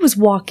 Yasuke was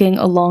walking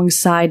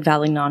alongside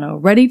Valignano,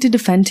 ready to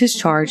defend his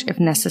charge if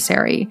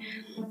necessary.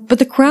 But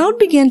the crowd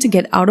began to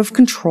get out of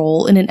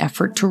control in an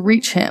effort to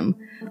reach him.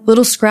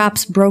 Little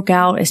scraps broke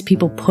out as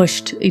people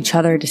pushed each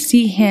other to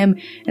see him,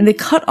 and they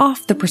cut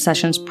off the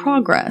procession's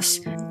progress.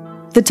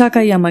 The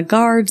Takayama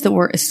guards that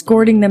were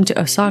escorting them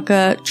to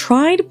Osaka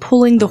tried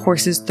pulling the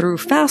horses through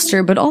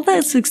faster, but all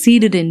that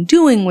succeeded in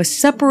doing was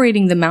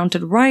separating the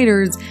mounted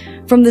riders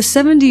from the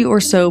 70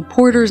 or so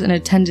porters and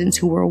attendants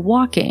who were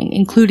walking,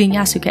 including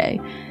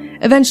Yasuke.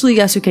 Eventually,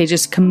 Yasuke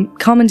just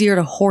commandeered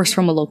a horse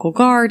from a local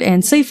guard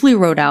and safely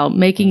rode out,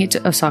 making it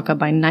to Osaka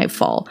by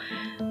nightfall.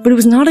 But it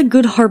was not a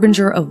good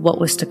harbinger of what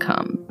was to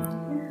come.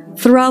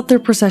 Throughout their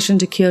procession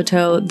to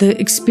Kyoto, the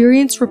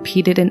experience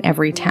repeated in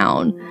every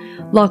town.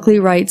 Lockley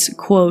writes,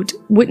 quote,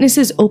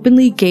 witnesses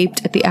openly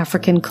gaped at the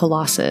African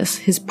colossus.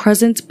 His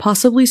presence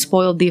possibly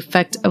spoiled the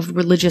effect of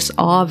religious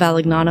awe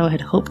Valignano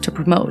had hoped to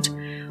promote.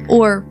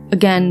 Or,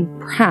 again,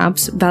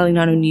 perhaps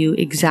Valignano knew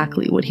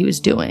exactly what he was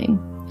doing,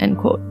 end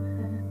quote.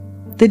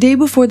 The day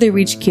before they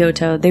reached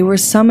Kyoto, they were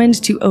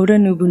summoned to Oda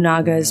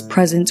Nobunaga's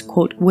presence,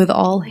 quote, with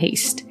all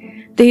haste.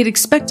 They had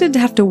expected to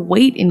have to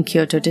wait in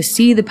Kyoto to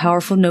see the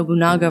powerful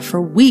Nobunaga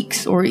for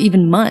weeks or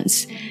even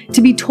months.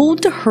 To be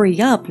told to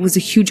hurry up was a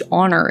huge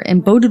honor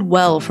and boded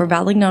well for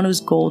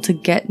Valignano's goal to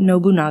get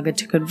Nobunaga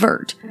to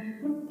convert.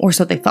 Or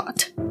so they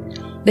thought.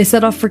 They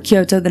set off for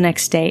Kyoto the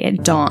next day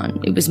at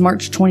dawn. It was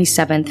March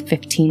 27th,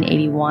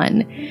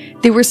 1581.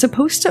 They were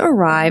supposed to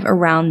arrive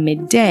around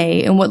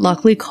midday in what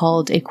Lockley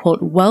called a,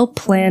 quote,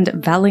 well-planned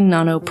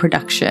Valignano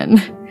production.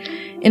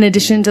 In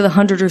addition to the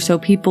 100 or so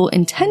people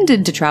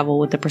intended to travel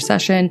with the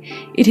procession,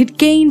 it had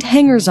gained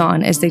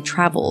hangers-on as they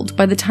traveled.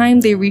 By the time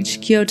they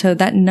reached Kyoto,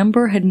 that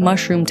number had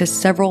mushroomed to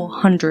several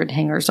hundred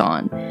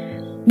hangers-on,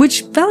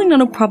 which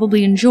Valignano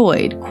probably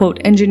enjoyed. Quote,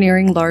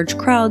 engineering large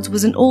crowds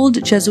was an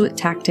old Jesuit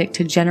tactic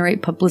to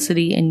generate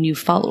publicity and new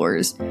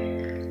followers.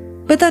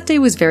 But that day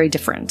was very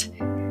different.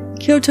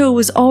 Kyoto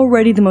was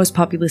already the most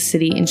populous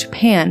city in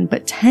Japan,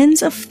 but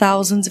tens of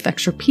thousands of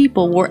extra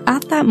people were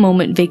at that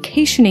moment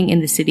vacationing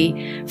in the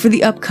city for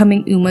the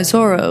upcoming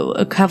Umazoro,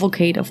 a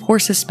cavalcade of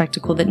horses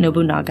spectacle that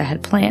Nobunaga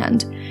had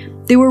planned.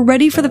 They were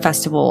ready for the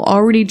festival,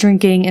 already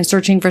drinking and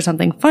searching for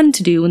something fun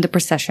to do when the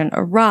procession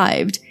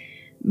arrived.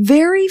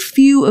 Very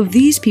few of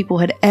these people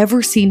had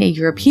ever seen a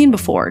European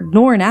before,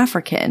 nor an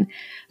African.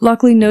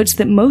 Lockley notes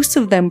that most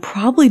of them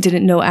probably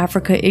didn't know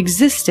Africa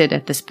existed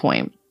at this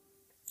point.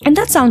 And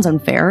that sounds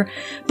unfair,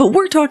 but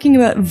we're talking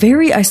about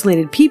very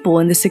isolated people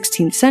in the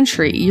 16th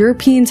century.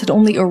 Europeans had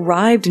only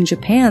arrived in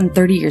Japan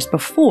 30 years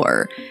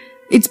before.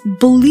 It's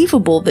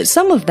believable that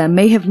some of them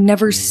may have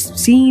never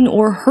seen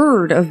or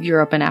heard of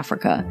Europe and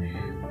Africa.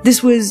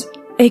 This was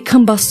a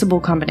combustible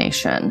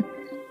combination.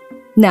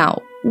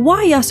 Now,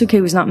 why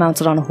Yasuke was not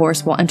mounted on a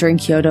horse while entering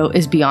Kyoto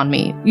is beyond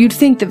me. You'd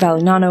think that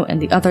Valignano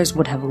and the others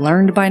would have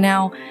learned by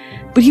now,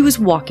 but he was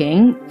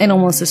walking, and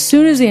almost as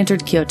soon as they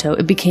entered Kyoto,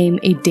 it became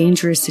a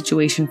dangerous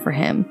situation for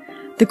him.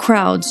 The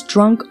crowds,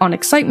 drunk on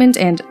excitement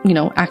and,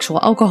 actual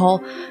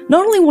alcohol,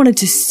 not only wanted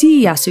to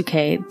see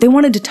Yasuke, they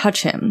wanted to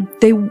touch him.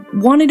 They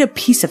wanted a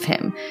piece of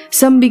him.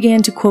 Some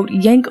began to, quote,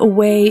 yank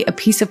away a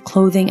piece of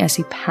clothing as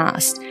he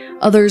passed.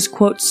 Others,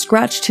 quote,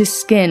 scratched his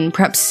skin,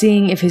 perhaps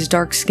seeing if his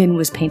dark skin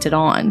was painted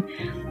on.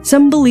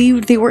 Some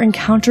believed they were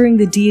encountering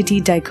the deity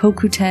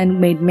Daikokuten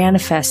made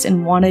manifest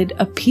and wanted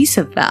a piece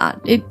of that.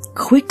 It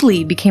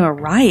quickly became a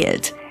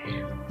riot.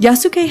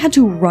 Yasuke had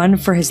to run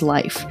for his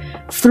life.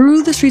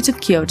 Through the streets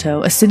of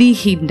Kyoto, a city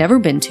he'd never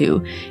been to,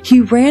 he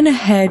ran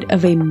ahead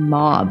of a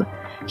mob.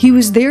 He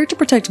was there to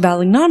protect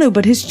Valignano,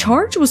 but his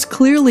charge was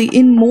clearly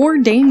in more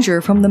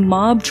danger from the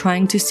mob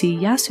trying to see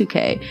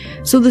Yasuke,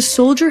 so the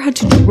soldier had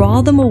to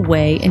draw them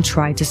away and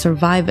try to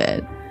survive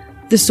it.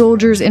 The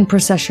soldiers in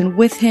procession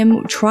with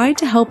him tried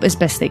to help as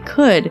best they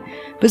could,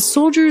 but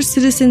soldiers,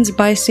 citizens,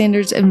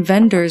 bystanders, and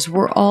vendors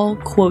were all,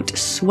 quote,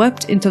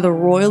 swept into the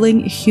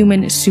roiling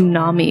human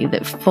tsunami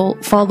that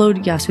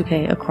followed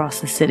Yasuke across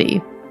the city.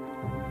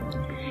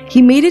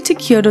 He made it to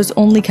Kyoto's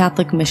only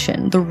Catholic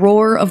mission, the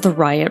roar of the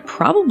riot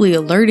probably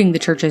alerting the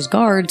church's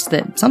guards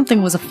that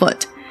something was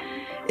afoot.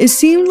 It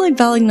seemed like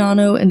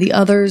Valignano and the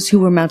others who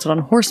were mounted on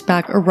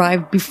horseback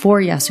arrived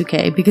before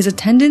Yasuke because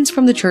attendants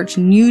from the church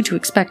knew to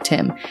expect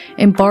him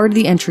and barred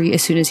the entry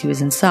as soon as he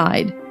was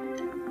inside.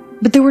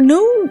 But there were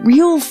no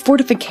real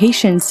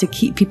fortifications to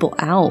keep people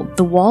out.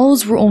 The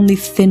walls were only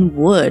thin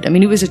wood.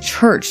 It was a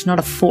church, not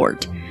a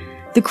fort.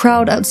 The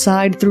crowd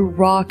outside threw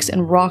rocks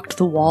and rocked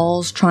the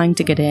walls, trying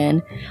to get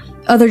in.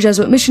 Other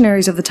Jesuit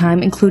missionaries of the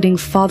time, including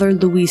Father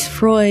Louis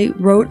Froy,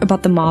 wrote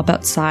about the mob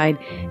outside,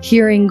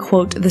 hearing,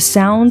 quote, the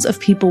sounds of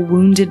people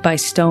wounded by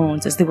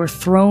stones as they were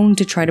thrown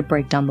to try to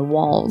break down the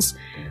walls.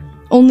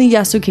 Only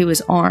Yasuke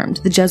was armed.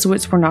 The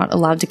Jesuits were not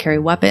allowed to carry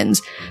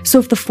weapons, so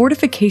if the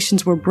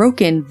fortifications were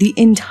broken, the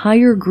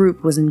entire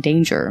group was in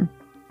danger.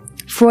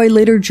 Froy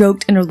later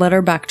joked in a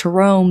letter back to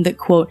Rome that,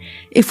 quote,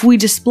 if we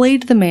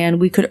displayed the man,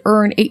 we could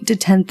earn 8,000 to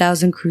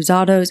 10,000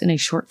 cruzados in a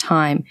short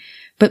time.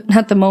 But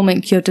at the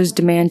moment, Kyoto's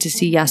demand to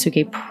see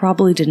Yasuke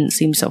probably didn't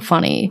seem so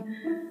funny.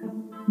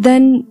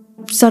 Then,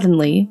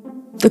 suddenly,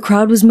 the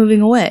crowd was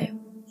moving away.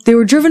 They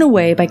were driven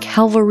away by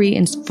cavalry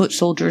and foot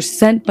soldiers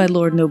sent by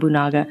Lord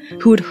Nobunaga,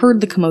 who had heard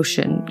the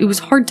commotion. It was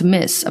hard to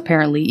miss,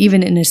 apparently,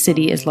 even in a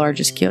city as large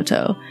as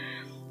Kyoto.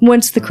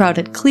 Once the crowd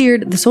had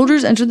cleared, the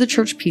soldiers entered the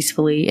church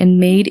peacefully and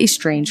made a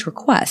strange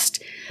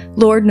request.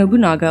 Lord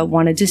Nobunaga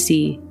wanted to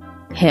see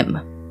him.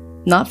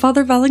 Not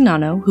Father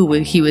Valignano, who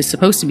he was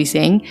supposed to be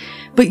seeing,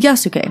 but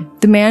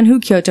Yasuke, the man who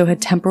Kyoto had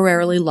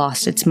temporarily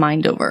lost its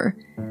mind over.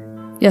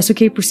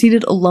 Yasuke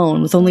proceeded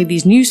alone with only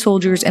these new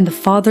soldiers and the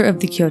father of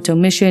the Kyoto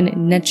mission,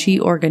 Nechi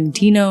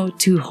Organtino,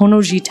 to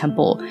Honnoji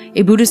Temple,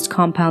 a Buddhist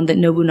compound that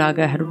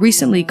Nobunaga had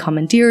recently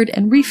commandeered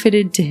and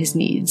refitted to his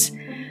needs.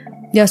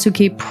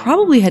 Yasuke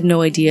probably had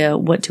no idea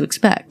what to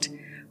expect.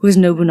 Was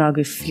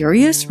Nobunaga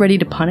furious, ready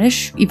to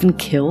punish, even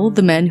kill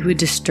the men who had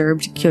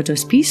disturbed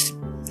Kyoto's peace?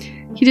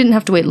 He didn't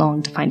have to wait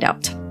long to find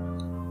out.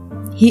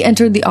 He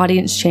entered the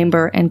audience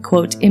chamber and,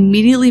 quote,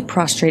 immediately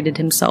prostrated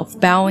himself,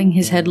 bowing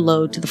his head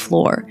low to the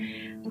floor.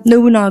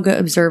 Nobunaga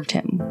observed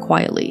him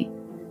quietly.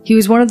 He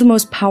was one of the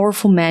most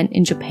powerful men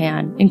in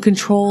Japan, in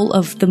control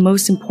of the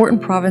most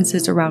important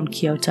provinces around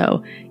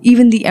Kyoto.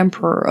 Even the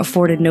emperor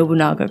afforded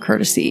Nobunaga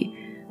courtesy.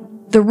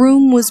 The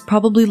room was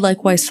probably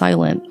likewise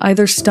silent,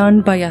 either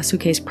stunned by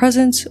Yasuke's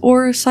presence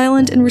or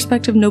silent in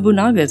respect of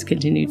Nobunaga's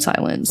continued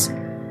silence.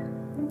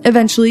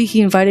 Eventually,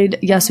 he invited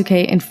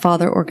Yasuke and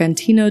Father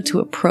Organtino to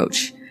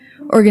approach.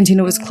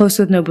 Organtino was close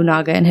with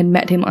Nobunaga and had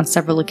met him on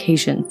several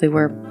occasions. They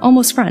were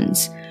almost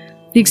friends.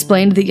 He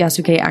explained that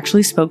Yasuke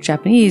actually spoke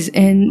Japanese,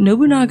 and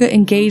Nobunaga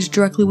engaged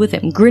directly with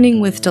him, grinning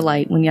with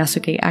delight when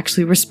Yasuke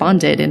actually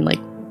responded in,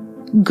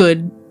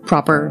 good,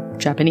 proper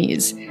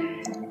Japanese.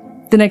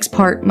 The next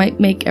part might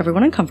make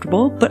everyone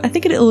uncomfortable, but I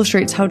think it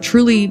illustrates how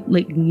truly,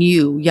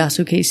 new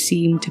Yasuke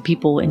seemed to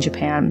people in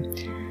Japan.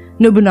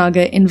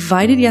 Nobunaga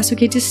invited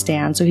Yasuke to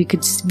stand so he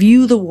could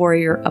view the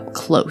warrior up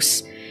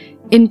close.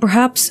 In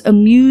perhaps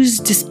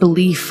amused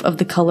disbelief of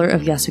the color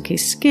of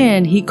Yasuke's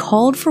skin, he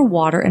called for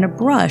water and a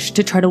brush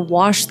to try to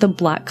wash the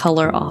black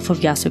color off of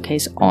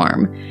Yasuke's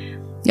arm.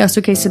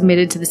 Yasuke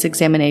submitted to this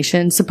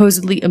examination,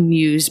 supposedly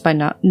amused by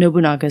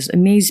Nobunaga's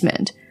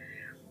amazement.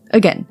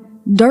 Again,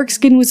 dark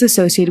skin was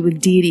associated with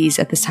deities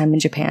at this time in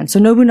Japan, so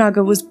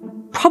Nobunaga was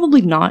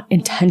probably not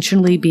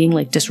intentionally being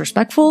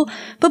disrespectful,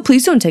 but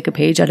please don't take a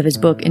page out of his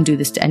book and do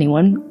this to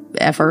anyone,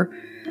 ever.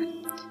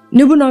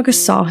 Nobunaga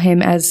saw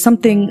him as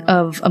something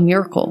of a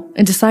miracle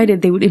and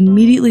decided they would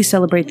immediately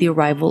celebrate the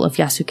arrival of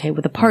Yasuke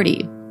with a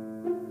party.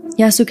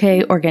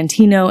 Yasuke,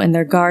 Organtino, and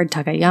their guard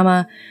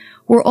Takayama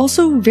were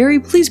also very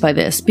pleased by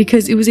this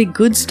because it was a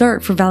good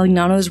start for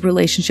Valignano's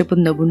relationship with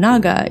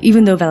Nobunaga,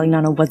 even though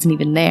Valignano wasn't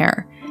even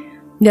there.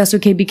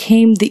 Yasuke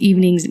became the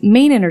evening's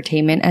main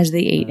entertainment as they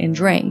ate and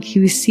drank. He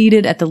was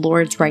seated at the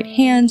Lord's right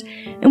hand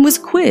and was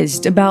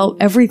quizzed about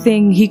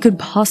everything he could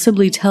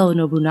possibly tell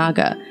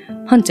Nobunaga.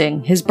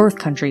 Hunting, his birth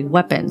country,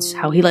 weapons,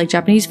 how he liked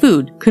Japanese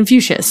food,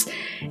 Confucius.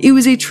 It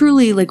was a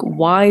truly,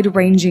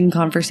 wide-ranging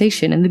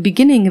conversation and the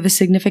beginning of a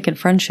significant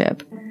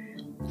friendship.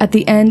 At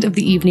the end of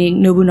the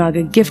evening,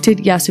 Nobunaga gifted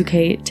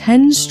Yasuke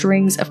 10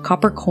 strings of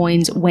copper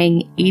coins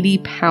weighing 80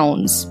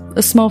 pounds,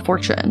 a small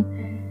fortune.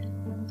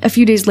 A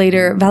few days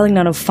later,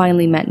 Valignano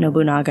finally met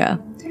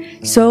Nobunaga.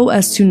 So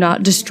as to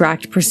not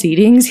distract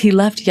proceedings, he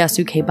left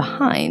Yasuke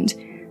behind.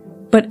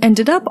 but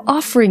ended up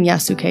offering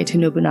Yasuke to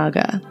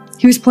Nobunaga.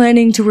 He was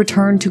planning to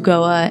return to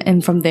Goa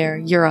and from there,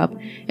 Europe,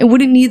 and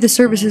wouldn't need the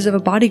services of a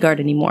bodyguard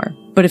anymore.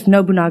 But if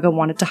Nobunaga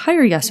wanted to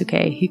hire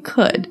Yasuke, he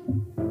could.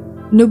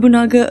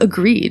 Nobunaga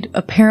agreed,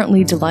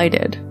 apparently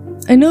delighted.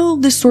 I know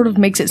this sort of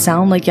makes it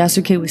sound like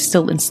Yasuke was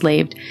still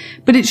enslaved,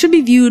 but it should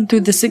be viewed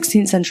through the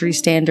 16th century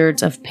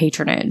standards of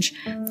patronage.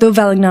 Though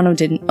Valignano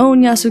didn't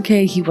own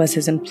Yasuke, he was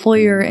his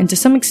employer, and to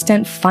some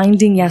extent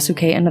finding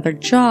Yasuke another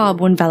job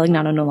when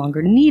Valignano no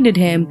longer needed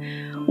him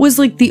was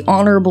like the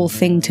honorable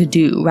thing to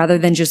do, rather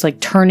than just like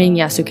turning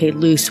Yasuke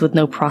loose with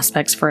no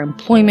prospects for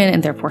employment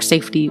and therefore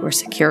safety or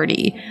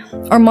security.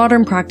 Our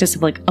modern practice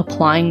of like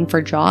applying for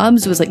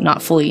jobs was like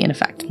not fully in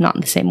effect, not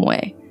in the same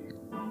way.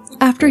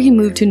 After he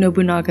moved to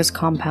Nobunaga's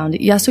compound,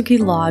 Yasuke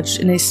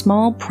lodged in a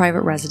small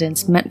private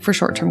residence meant for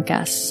short-term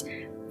guests.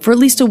 For at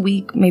least a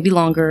week, maybe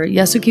longer,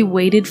 Yasuke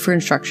waited for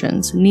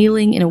instructions,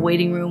 kneeling in a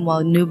waiting room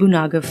while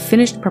Nobunaga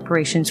finished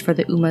preparations for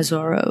the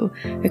Umazoro,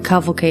 a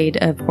cavalcade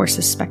of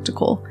horses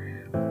spectacle.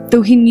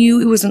 Though he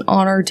knew it was an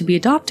honor to be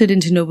adopted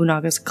into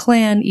Nobunaga's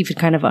clan, even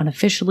kind of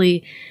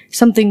unofficially,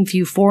 something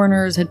few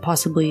foreigners had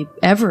possibly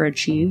ever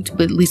achieved,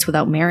 but at least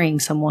without marrying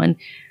someone,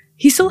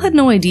 he still had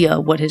no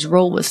idea what his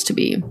role was to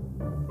be.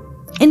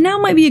 And now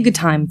might be a good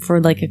time for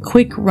like a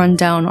quick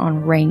rundown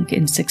on rank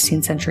in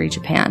 16th century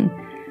Japan.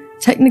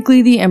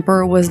 Technically, the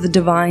emperor was the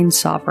divine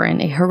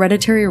sovereign, a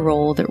hereditary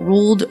role that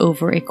ruled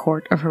over a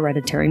court of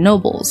hereditary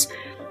nobles.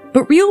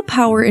 But real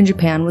power in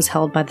Japan was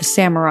held by the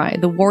samurai,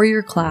 the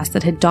warrior class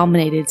that had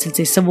dominated since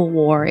a civil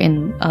war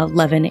in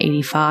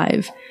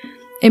 1185.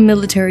 A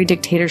military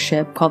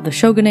dictatorship called the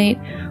shogunate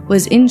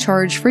was in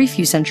charge for a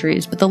few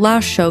centuries, but the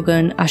last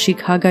shogun,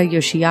 Ashikaga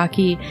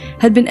Yoshiaki,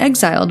 had been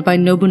exiled by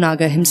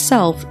Nobunaga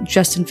himself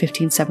just in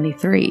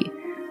 1573.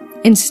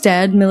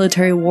 Instead,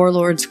 military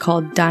warlords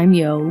called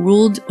daimyo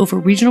ruled over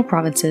regional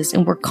provinces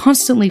and were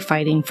constantly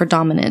fighting for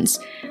dominance.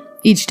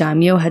 Each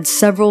daimyo had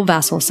several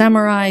vassal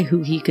samurai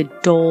who he could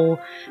dole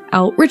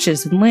out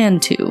riches and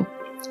land to.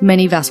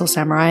 Many vassal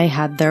samurai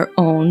had their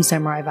own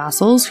samurai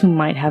vassals who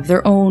might have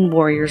their own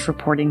warriors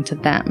reporting to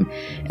them.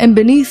 And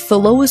beneath the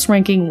lowest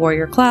ranking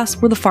warrior class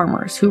were the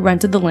farmers who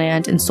rented the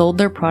land and sold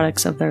their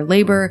products of their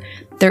labor,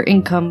 their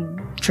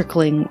income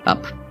trickling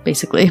up,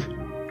 basically.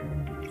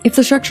 If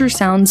the structure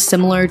sounds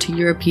similar to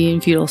European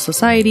feudal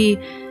society,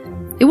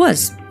 it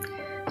was.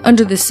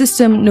 Under this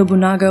system,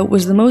 Nobunaga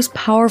was the most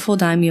powerful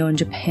daimyo in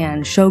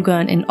Japan,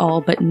 shogun in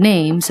all but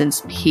name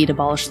since he'd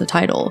abolished the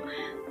title.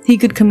 He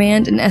could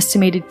command an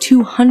estimated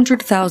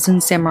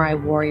 200,000 samurai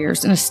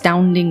warriors, an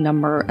astounding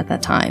number at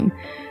that time.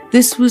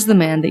 This was the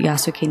man that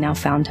Yasuke now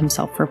found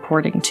himself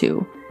reporting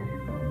to.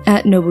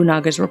 At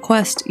Nobunaga's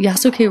request,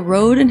 Yasuke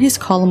rode in his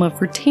column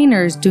of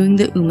retainers doing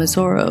the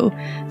Umazoro,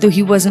 though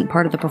he wasn't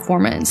part of the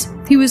performance.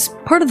 He was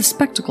part of the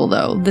spectacle,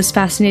 though, this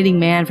fascinating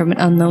man from an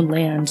unknown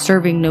land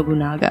serving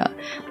Nobunaga.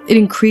 It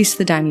increased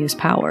the daimyo's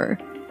power.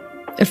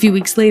 A few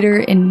weeks later,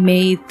 in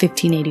May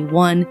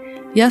 1581,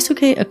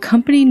 Yasuke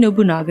accompanied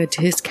Nobunaga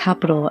to his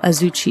capital,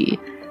 Azuchi.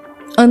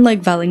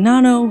 Unlike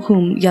Valignano,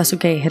 whom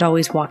Yasuke had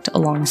always walked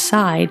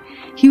alongside,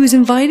 he was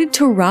invited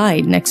to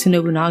ride next to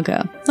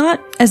Nobunaga,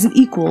 not as an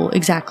equal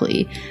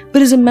exactly,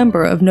 but as a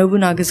member of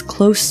Nobunaga's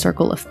close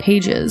circle of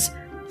pages.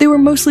 They were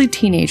mostly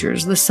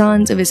teenagers, the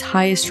sons of his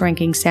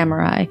highest-ranking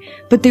samurai,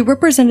 but they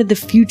represented the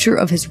future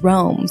of his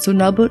realm, so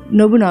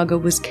Nobunaga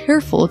was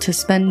careful to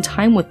spend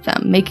time with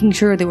them, making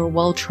sure they were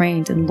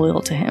well-trained and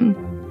loyal to him.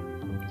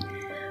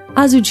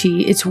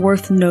 Azuchi, it's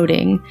worth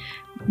noting,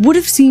 would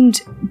have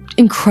seemed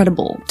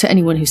incredible to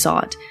anyone who saw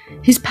it.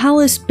 His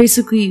palace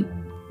basically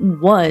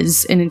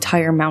was an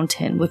entire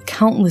mountain with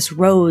countless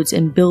roads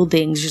and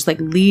buildings just like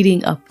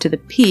leading up to the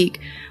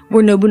peak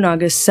where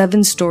Nobunaga's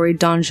 7-story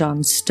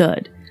donjon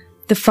stood.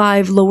 The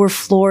 5 lower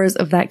floors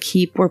of that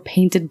keep were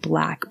painted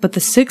black, but the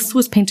 6th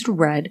was painted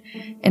red,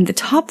 and the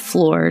top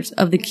floors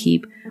of the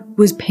keep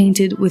was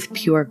painted with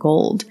pure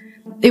gold.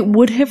 It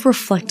would have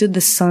reflected the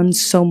sun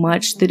so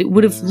much that it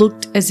would have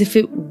looked as if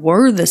it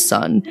were the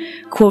sun,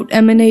 quote,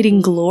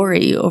 emanating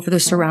glory over the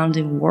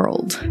surrounding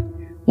world.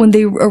 When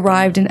they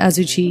arrived in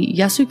Azuchi,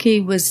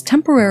 Yasuke was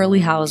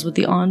temporarily housed with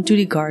the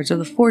on-duty guards of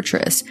the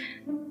fortress,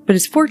 but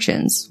his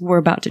fortunes were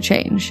about to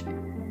change.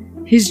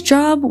 His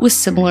job was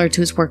similar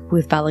to his work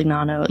with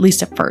Valignano, at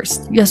least at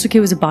first.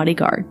 Yasuke was a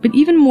bodyguard, but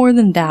even more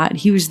than that,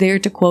 he was there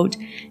to, quote,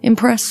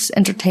 impress,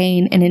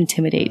 entertain, and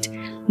intimidate.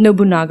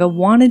 Nobunaga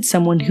wanted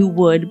someone who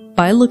would,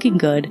 by looking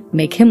good,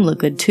 make him look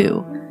good too.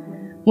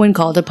 When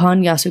called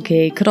upon,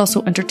 Yasuke could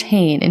also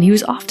entertain, and he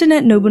was often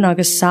at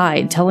Nobunaga's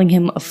side, telling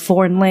him of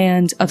foreign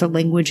land, other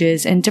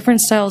languages, and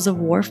different styles of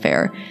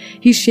warfare.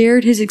 He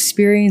shared his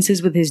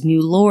experiences with his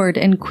new lord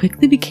and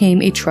quickly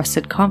became a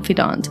trusted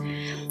confidant.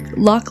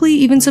 Lockley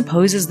even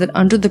supposes that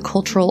under the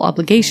cultural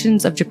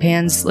obligations of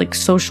Japan's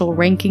social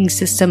ranking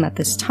system at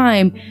this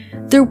time,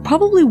 there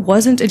probably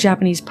wasn't a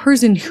Japanese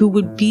person who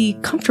would be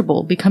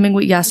comfortable becoming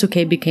what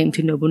Yasuke became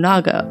to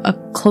Nobunaga, a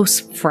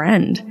close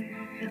friend.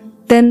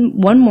 Then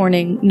one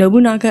morning,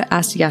 Nobunaga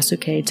asked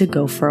Yasuke to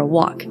go for a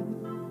walk.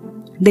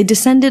 They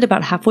descended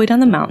about halfway down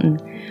the mountain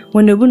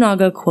when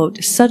Nobunaga,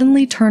 quote,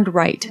 suddenly turned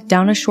right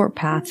down a short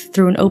path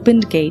through an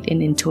opened gate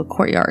and into a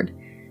courtyard.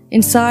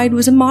 Inside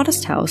was a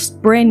modest house,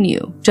 brand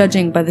new,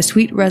 judging by the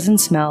sweet resin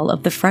smell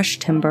of the fresh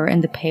timber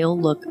and the pale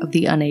look of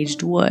the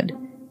unaged wood,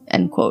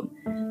 end quote.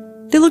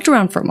 They looked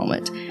around for a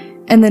moment,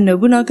 and then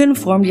Nobunaga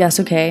informed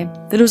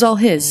Yasuke that it was all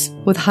his,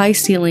 with high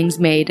ceilings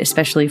made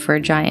especially for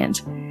a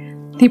giant.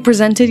 He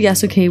presented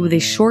Yasuke with a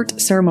short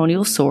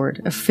ceremonial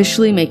sword,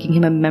 officially making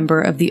him a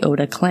member of the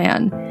Oda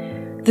clan.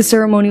 The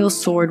ceremonial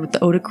sword with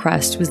the Oda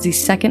crest was the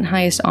second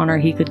highest honor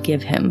he could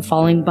give him,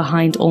 falling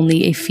behind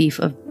only a fief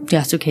of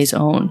Yasuke's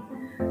own.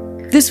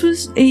 This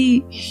was a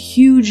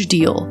huge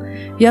deal.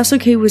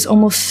 Yasuke was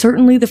almost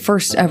certainly the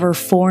first ever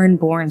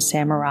foreign-born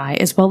samurai,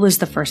 as well as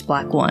the first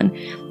black one.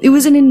 It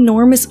was an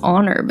enormous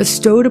honor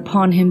bestowed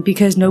upon him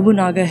because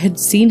Nobunaga had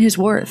seen his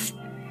worth.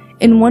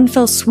 In one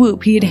fell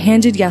swoop, he had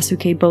handed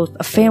Yasuke both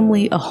a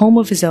family, a home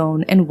of his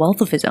own, and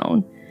wealth of his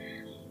own.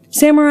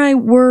 Samurai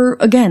were,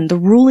 again, the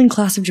ruling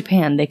class of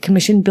Japan. They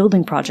commissioned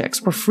building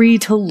projects, were free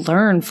to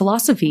learn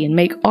philosophy and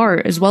make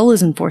art, as well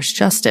as enforce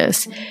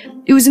justice.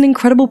 It was an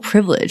incredible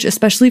privilege,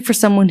 especially for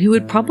someone who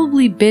had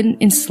probably been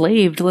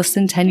enslaved less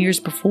than 10 years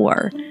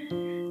before.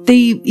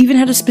 They even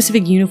had a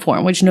specific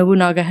uniform, which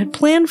Nobunaga had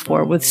planned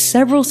for, with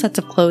several sets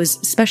of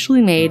clothes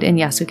specially made in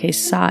Yasuke's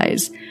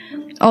size.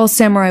 All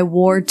samurai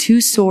wore 2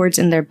 swords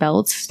in their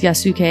belts.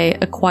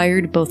 Yasuke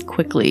acquired both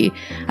quickly.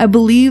 I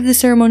believe the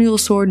ceremonial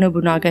sword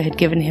Nobunaga had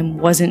given him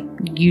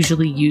wasn't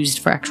usually used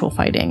for actual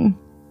fighting.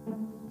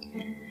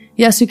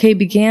 Yasuke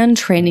began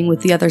training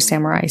with the other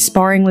samurai,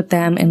 sparring with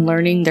them and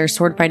learning their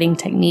sword fighting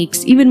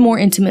techniques even more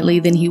intimately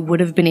than he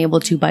would have been able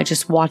to by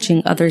just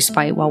watching others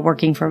fight while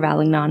working for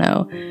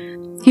Valignano.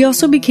 He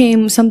also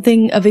became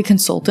something of a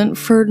consultant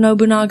for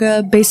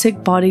Nobunaga.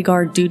 Basic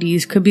bodyguard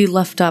duties could be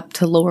left up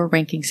to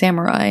lower-ranking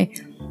samurai.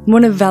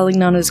 One of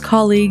Valignano's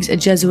colleagues, a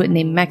Jesuit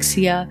named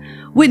Mexia,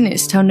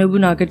 witnessed how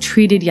Nobunaga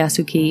treated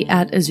Yasuke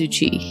at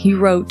Azuchi. He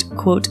wrote,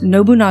 quote,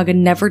 Nobunaga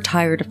never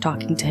tired of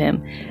talking to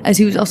him. As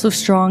he was also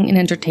strong and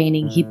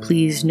entertaining, he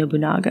pleased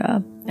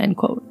Nobunaga, end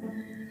quote.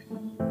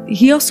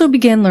 He also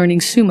began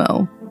learning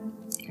sumo.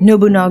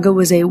 Nobunaga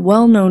was a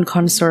well-known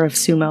connoisseur of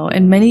sumo,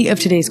 and many of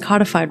today's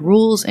codified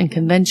rules and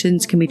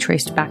conventions can be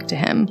traced back to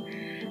him.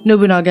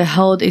 Nobunaga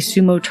held a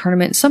sumo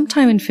tournament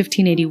sometime in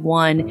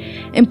 1581,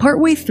 and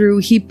partway through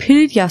he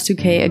pitted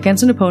Yasuke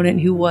against an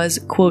opponent who was,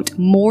 quote,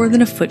 more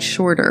than a foot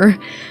shorter.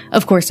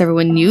 Of course,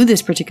 everyone knew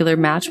this particular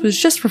match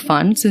was just for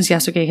fun, since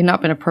Yasuke had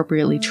not been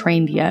appropriately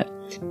trained yet.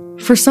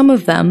 For some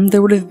of them,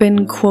 there would have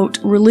been, quote,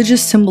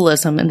 religious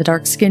symbolism in the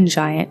dark-skinned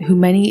giant, who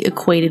many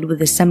equated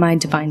with a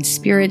semi-divine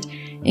spirit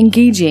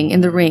engaging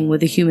in the ring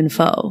with a human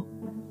foe.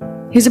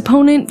 His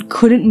opponent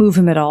couldn't move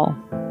him at all.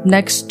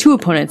 Next, 2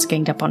 opponents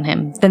ganged up on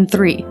him, then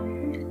 3.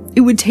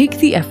 It would take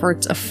the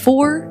efforts of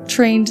 4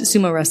 trained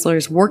sumo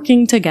wrestlers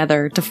working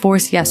together to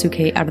force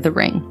Yasuke out of the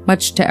ring,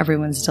 much to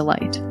everyone's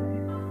delight.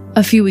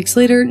 A few weeks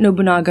later,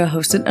 Nobunaga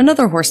hosted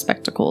another horse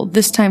spectacle,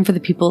 this time for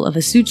the people of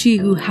Azuchi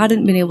who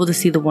hadn't been able to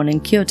see the one in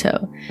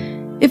Kyoto.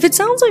 If it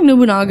sounds like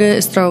Nobunaga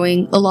is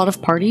throwing a lot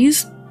of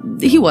parties,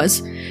 he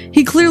was.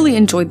 He clearly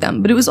enjoyed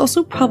them, but it was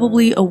also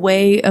probably a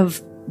way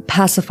of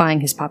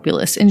pacifying his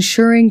populace,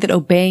 ensuring that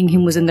obeying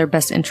him was in their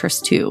best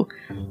interest too.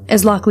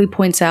 As Lockley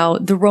points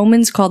out, the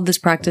Romans called this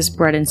practice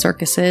bread in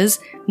circuses.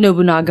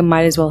 Nobunaga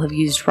might as well have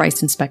used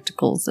rice in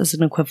spectacles as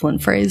an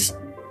equivalent phrase.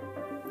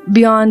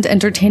 Beyond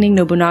entertaining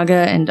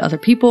Nobunaga and other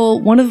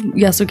people, one of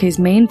Yasuke's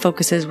main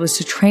focuses was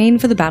to train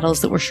for the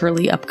battles that were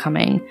surely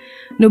upcoming.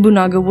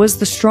 Nobunaga was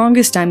the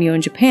strongest daimyo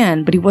in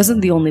Japan, but he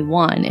wasn't the only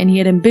one, and he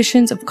had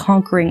ambitions of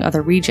conquering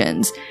other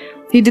regions.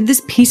 He did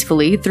this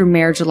peacefully through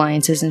marriage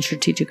alliances and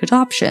strategic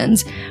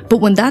adoptions, but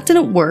when that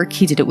didn't work,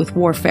 he did it with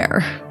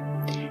warfare.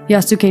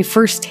 Yasuke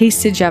first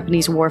tasted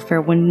Japanese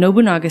warfare when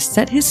Nobunaga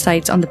set his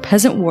sights on the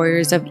peasant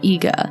warriors of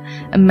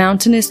Iga, a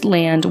mountainous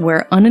land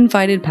where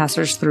uninvited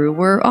passers-through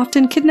were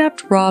often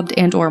kidnapped, robbed,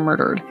 and/or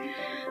murdered.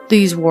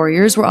 These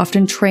warriors were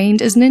often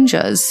trained as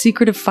ninjas,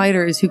 secretive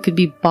fighters who could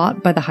be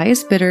bought by the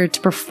highest bidder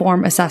to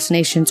perform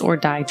assassinations or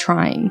die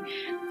trying.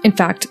 In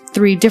fact,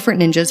 3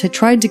 different ninjas had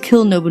tried to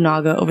kill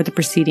Nobunaga over the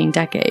preceding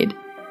decade.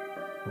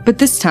 But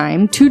this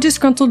time, 2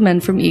 disgruntled men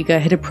from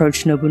Iga had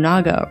approached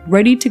Nobunaga,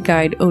 ready to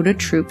guide Oda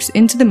troops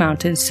into the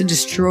mountains to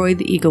destroy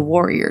the Iga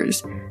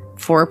warriors.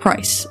 For a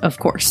price, of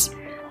course.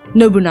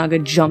 Nobunaga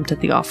jumped at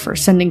the offer,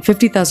 sending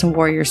 50,000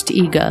 warriors to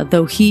Iga,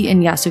 though he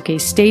and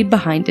Yasuke stayed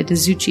behind at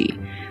Azuchi.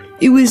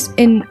 It was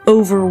an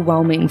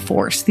overwhelming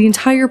force. The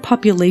entire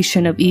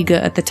population of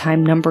Iga at the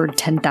time numbered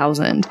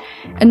 10,000,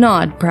 a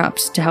nod,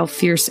 perhaps, to how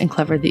fierce and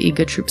clever the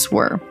Iga troops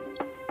were.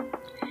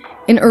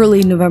 In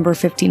early November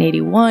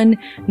 1581,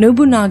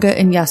 Nobunaga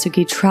and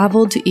Yasuke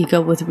traveled to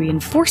Iga with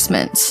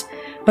reinforcements.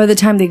 By the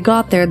time they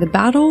got there, the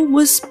battle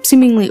was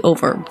seemingly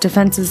over.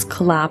 Defenses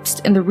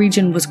collapsed, and the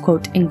region was,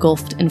 quote,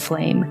 engulfed in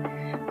flame.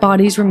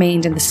 Bodies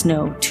remained in the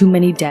snow, too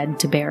many dead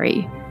to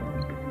bury.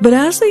 But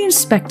as they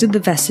inspected the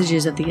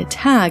vestiges of the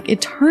attack,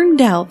 it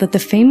turned out that the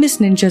famous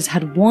ninjas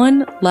had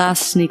one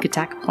last sneak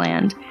attack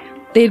planned.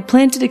 They had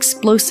planted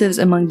explosives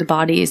among the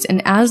bodies,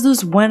 and as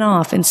those went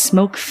off and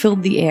smoke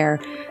filled the air,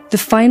 the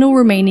final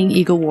remaining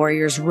Eagle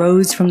warriors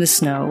rose from the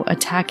snow,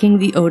 attacking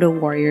the Oda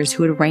warriors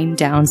who had rained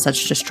down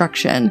such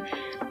destruction.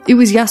 It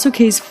was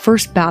Yasuke's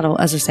first battle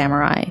as a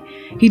samurai.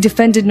 He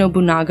defended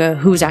Nobunaga,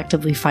 who was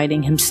actively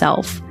fighting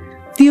himself.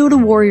 The Oda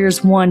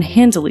warriors won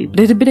handily, but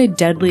it had been a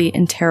deadly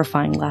and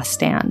terrifying last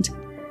stand.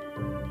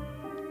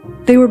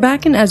 They were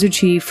back in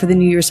Azuchi for the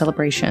New Year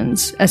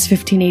celebrations. As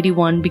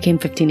 1581 became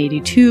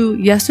 1582,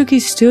 Yasuke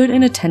stood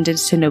in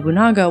attendance to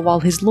Nobunaga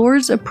while his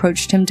lords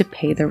approached him to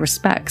pay their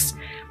respects.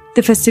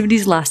 The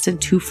festivities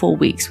lasted 2 full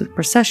weeks with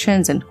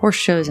processions and horse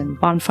shows and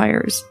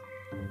bonfires.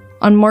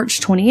 On March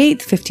 28,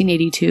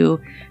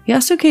 1582,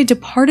 Yasuke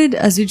departed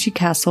Azuchi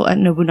Castle at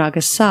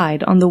Nobunaga's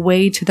side on the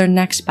way to their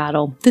next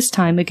battle, this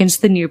time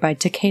against the nearby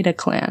Takeda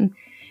clan.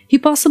 He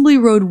possibly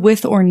rode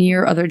with or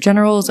near other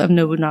generals of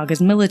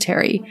Nobunaga's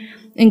military,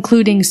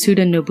 including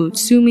Suda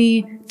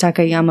Nobutsumi,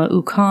 Takayama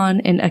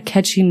Ukon, and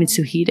Akechi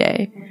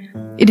Mitsuhide.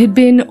 It had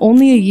been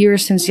only a year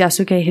since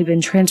Yasuke had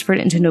been transferred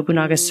into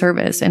Nobunaga's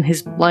service, and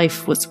his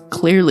life was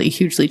clearly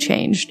hugely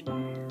changed.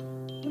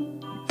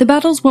 The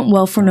battles went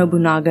well for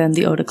Nobunaga and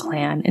the Oda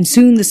clan, and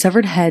soon the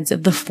severed heads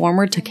of the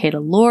former Takeda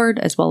lord,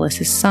 as well as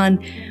his son,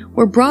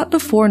 were brought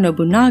before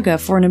Nobunaga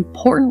for an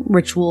important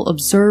ritual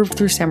observed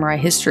through samurai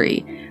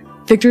history.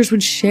 Victors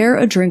would share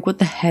a drink with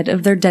the head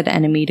of their dead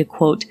enemy to,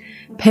 quote,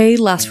 pay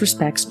last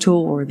respects to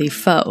a worthy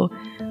foe.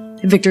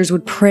 Victors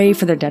would pray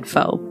for their dead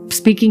foe,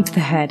 speaking to the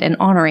head and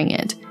honoring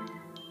it.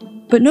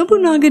 But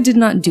Nobunaga did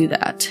not do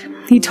that.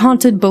 He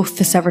taunted both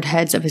the severed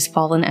heads of his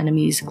fallen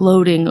enemies,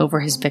 gloating over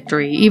his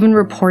victory, even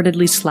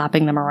reportedly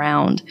slapping them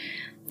around.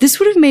 This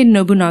would have made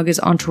Nobunaga's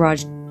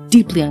entourage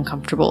deeply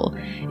uncomfortable.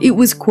 It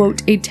was,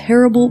 quote, a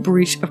terrible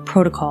breach of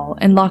protocol,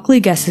 and Lockley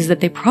guesses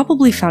that they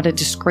probably found it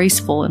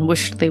disgraceful and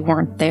wished they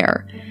weren't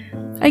there.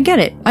 I get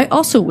it. I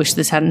also wish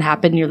this hadn't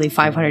happened nearly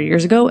 500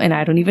 years ago, and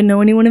I don't even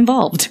know anyone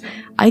involved.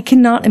 I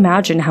cannot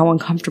imagine how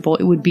uncomfortable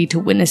it would be to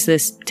witness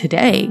this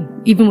today,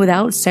 even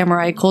without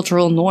samurai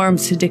cultural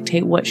norms to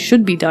dictate what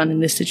should be done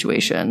in this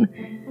situation.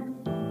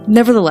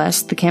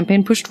 Nevertheless, the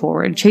campaign pushed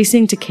forward,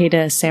 chasing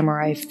Takeda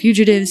samurai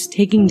fugitives,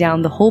 taking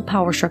down the whole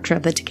power structure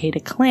of the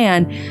Takeda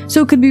clan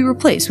so it could be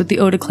replaced with the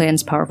Oda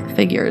clan's powerful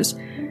figures.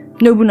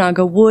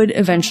 Nobunaga would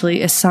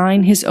eventually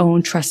assign his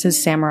own trusted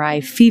samurai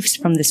fiefs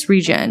from this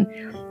region.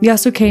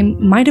 Yasuke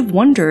might have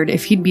wondered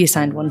if he'd be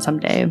assigned one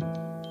someday.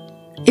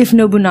 If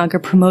Nobunaga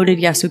promoted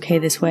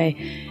Yasuke this way,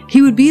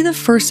 he would be the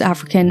first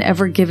African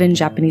ever given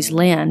Japanese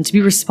land to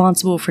be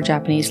responsible for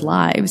Japanese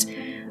lives.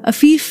 A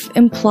fief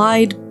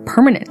implied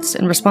permanence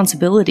and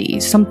responsibility,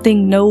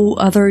 something no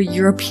other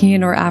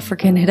European or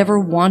African had ever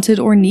wanted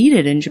or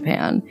needed in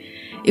Japan.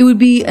 It would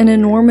be an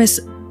enormous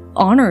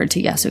honor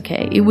to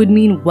Yasuke. It would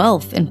mean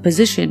wealth and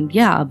position,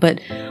 yeah, but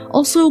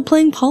also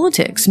playing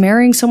politics,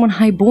 marrying someone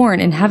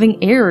highborn, and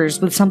having heirs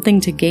with something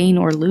to gain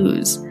or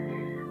lose.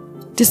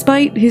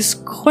 Despite his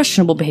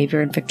questionable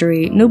behavior in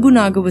victory,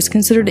 Nobunaga was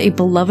considered a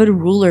beloved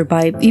ruler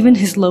by even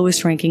his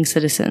lowest-ranking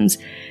citizens.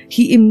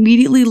 He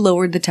immediately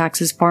lowered the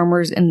taxes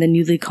farmers in the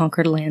newly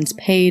conquered lands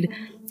paid,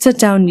 set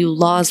down new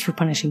laws for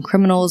punishing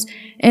criminals,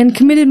 and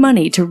committed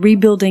money to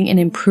rebuilding and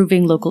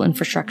improving local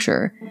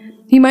infrastructure.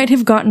 He might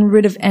have gotten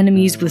rid of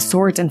enemies with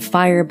swords and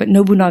fire, but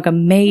Nobunaga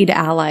made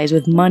allies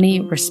with money,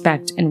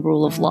 respect, and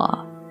rule of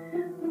law.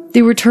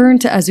 They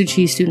returned to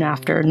Azuchi soon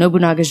after,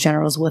 Nobunaga's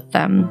generals with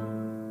them.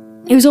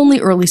 It was only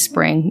early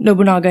spring.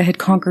 Nobunaga had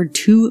conquered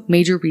 2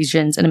 major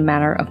regions in a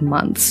matter of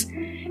months.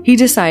 He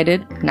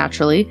decided,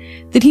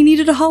 naturally, that he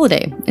needed a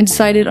holiday and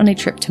decided on a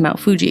trip to Mount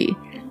Fuji.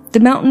 The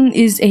mountain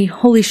is a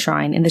holy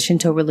shrine in the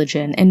Shinto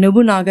religion, and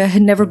Nobunaga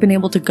had never been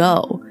able to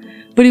go.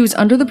 But he was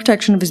under the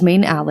protection of his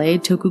main ally,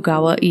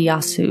 Tokugawa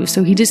Ieyasu,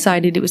 so he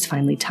decided it was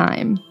finally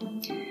time.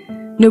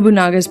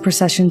 Nobunaga's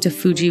procession to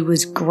Fuji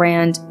was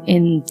grand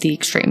in the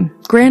extreme.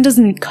 Grand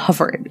doesn't even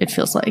cover it, it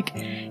feels like.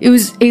 It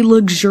was a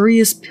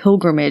luxurious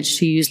pilgrimage,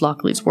 to use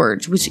Lockley's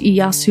words, which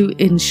Ieyasu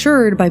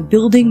ensured by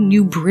building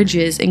new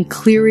bridges and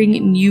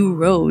clearing new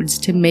roads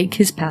to make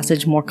his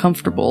passage more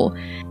comfortable.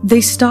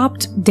 They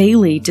stopped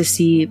daily to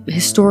see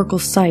historical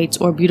sites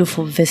or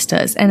beautiful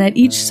vistas, and at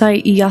each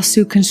site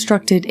Ieyasu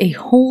constructed a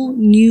whole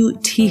new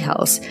tea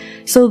house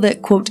so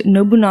that, quote,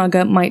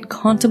 Nobunaga might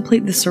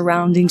contemplate the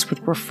surroundings with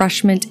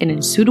refreshment and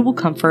in suitable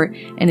comfort,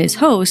 and his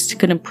host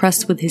could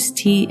impress with his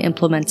tea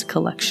implements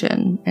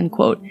collection, end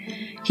quote.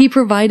 He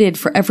provided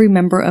for every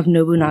member of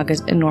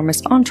Nobunaga's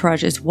enormous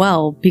entourage as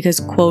well,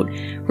 because, quote,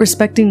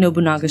 respecting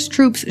Nobunaga's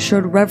troops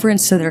showed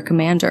reverence to their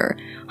commander.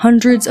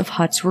 Hundreds of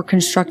huts were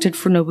constructed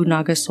for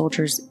Nobunaga's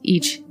soldiers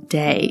each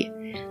day.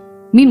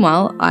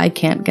 Meanwhile, I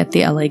can't get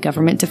the LA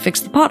government to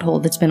fix the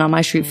pothole that's been on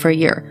my street for a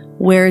year.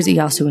 Where is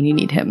Ieyasu when you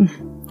need him?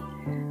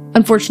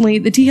 Unfortunately,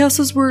 the tea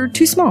houses were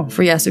too small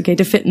for Yasuke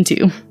to fit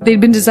into.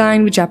 They'd been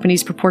designed with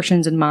Japanese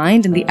proportions in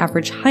mind, and the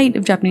average height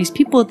of Japanese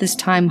people at this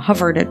time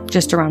hovered at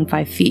just around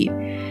 5 feet.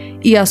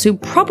 Ieyasu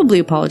probably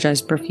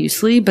apologized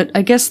profusely, but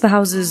I guess the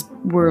houses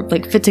were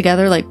fit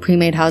together like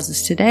pre-made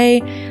houses today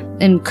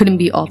and couldn't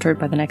be altered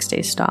by the next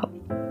day's stop.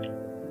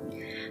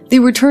 They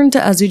returned to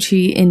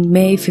Azuchi in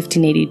May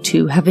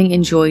 1582, having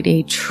enjoyed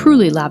a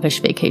truly lavish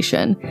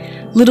vacation.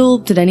 Little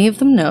did any of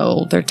them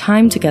know their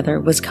time together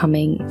was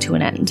coming to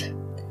an end.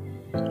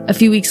 A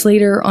few weeks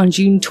later, on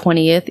June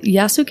 20th,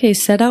 Yasuke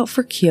set out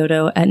for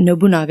Kyoto at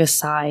Nobunaga's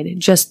side,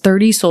 just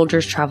 30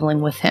 soldiers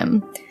traveling with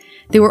him.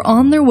 They were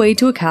on their way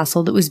to a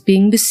castle that was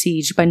being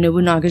besieged by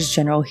Nobunaga's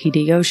general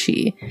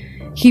Hideyoshi.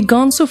 He'd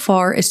gone so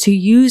far as to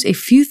use a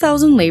few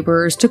thousand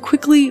laborers to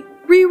quickly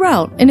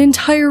reroute an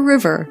entire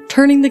river,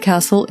 turning the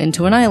castle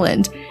into an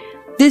island.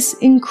 This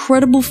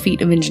incredible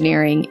feat of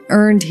engineering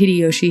earned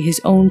Hideyoshi his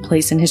own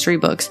place in history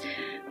books,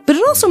 but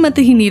it also meant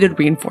that he needed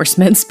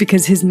reinforcements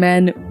because his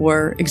men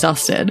were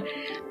exhausted.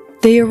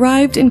 They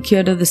arrived in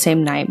Kyoto the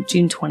same night,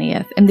 June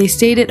 20th, and they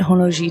stayed at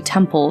Honnoji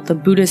Temple, the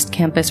Buddhist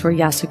campus where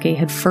Yasuke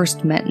had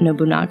first met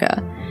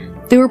Nobunaga.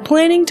 They were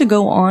planning to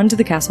go on to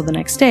the castle the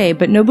next day,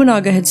 but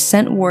Nobunaga had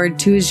sent word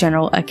to his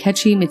general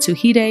Akechi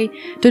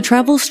Mitsuhide to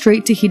travel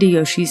straight to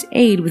Hideyoshi's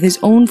aid with his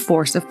own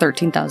force of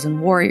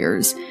 13,000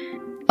 warriors.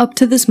 Up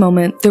to this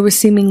moment, there was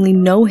seemingly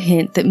no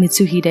hint that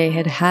Mitsuhide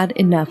had had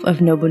enough of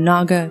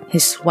Nobunaga,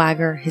 his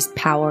swagger, his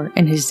power,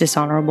 and his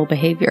dishonorable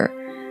behavior.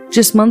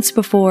 Just months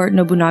before,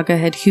 Nobunaga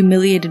had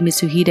humiliated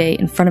Mitsuhide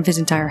in front of his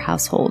entire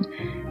household.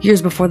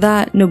 Years before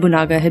that,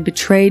 Nobunaga had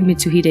betrayed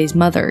Mitsuhide's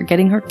mother,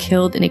 getting her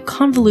killed in a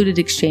convoluted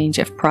exchange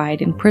of pride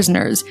and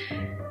prisoners.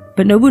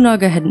 But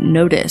Nobunaga hadn't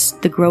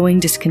noticed the growing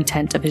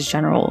discontent of his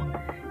general.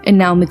 And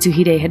now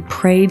Mitsuhide had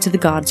prayed to the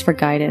gods for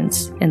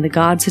guidance, and the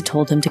gods had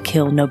told him to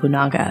kill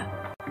Nobunaga.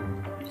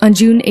 On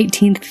June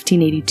 18,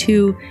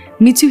 1582,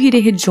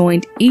 Mitsuhide had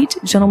joined 8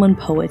 gentlemen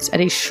poets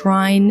at a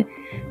shrine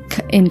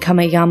in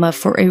Kameyama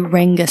for a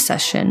renga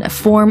session, a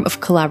form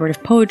of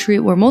collaborative poetry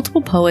where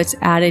multiple poets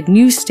added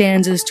new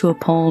stanzas to a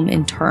poem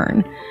in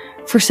turn.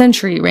 For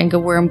centuries,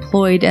 renga were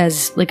employed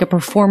as like a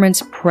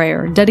performance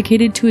prayer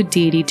dedicated to a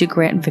deity to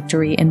grant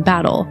victory in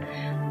battle.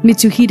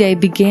 Mitsuhide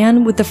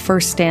began with the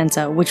first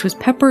stanza, which was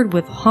peppered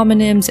with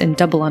homonyms and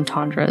double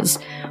entendres.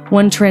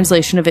 One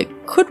translation of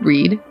it could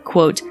read,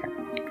 quote,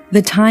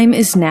 "The time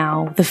is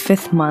now, the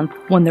 5th month,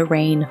 when the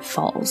rain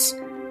falls."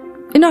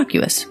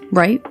 Innocuous,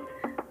 right?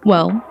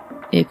 Well,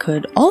 it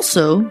could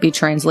also be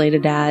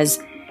translated as,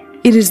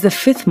 "It is the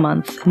 5th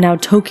month, now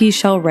Toki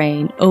shall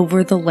reign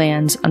over the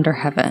lands under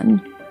heaven."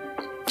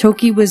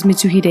 Toki was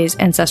Mitsuhide's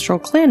ancestral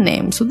clan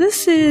name, so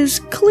this is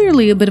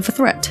clearly a bit of a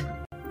threat.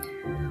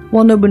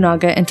 While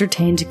Nobunaga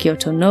entertained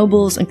Kyoto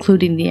nobles,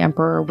 including the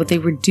emperor, with a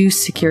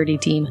reduced security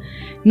team,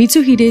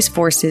 Mitsuhide's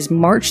forces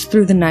marched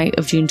through the night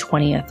of June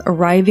 20th,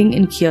 arriving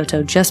in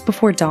Kyoto just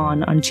before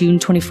dawn on June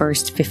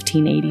 21st,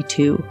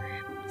 1582.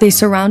 They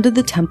surrounded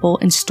the temple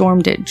and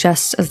stormed it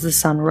just as the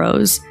sun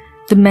rose.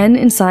 The men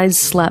inside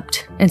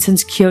slept, and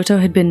since Kyoto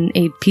had been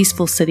a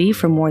peaceful city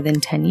for more than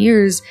 10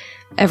 years,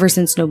 ever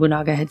since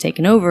Nobunaga had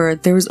taken over,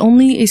 there was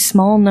only a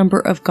small number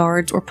of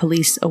guards or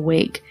police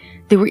awake.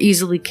 They were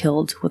easily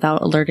killed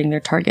without alerting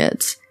their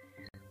targets.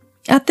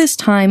 At this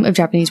time of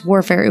Japanese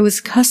warfare, it was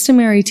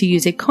customary to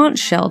use a conch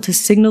shell to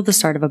signal the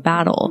start of a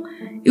battle.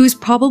 It was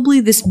probably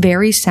this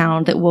very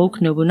sound that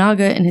woke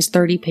Nobunaga and his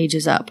 30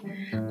 pages up.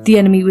 The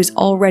enemy was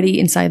already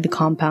inside the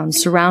compound,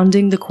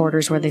 surrounding the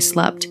quarters where they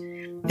slept.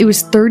 It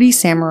was 30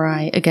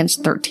 samurai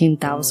against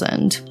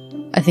 13,000.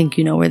 I think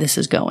you know where this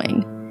is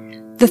going.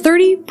 The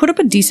 30 put up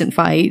a decent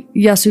fight.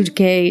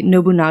 Yasuke,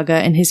 Nobunaga,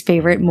 and his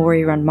favorite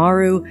Mori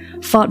Ranmaru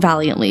fought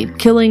valiantly,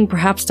 killing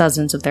perhaps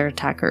dozens of their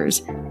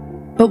attackers.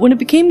 But when it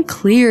became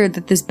clear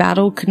that this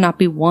battle could not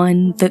be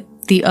won, that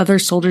the other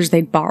soldiers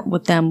they'd brought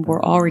with them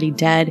were already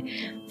dead,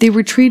 they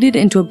retreated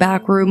into a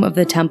back room of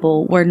the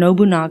temple where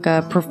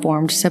Nobunaga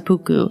performed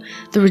seppuku,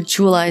 the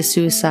ritualized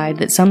suicide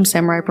that some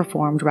samurai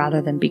performed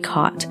rather than be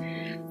caught.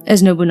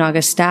 As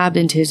Nobunaga stabbed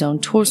into his own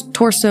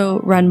torso,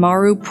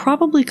 Ranmaru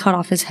probably cut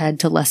off his head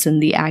to lessen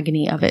the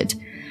agony of it.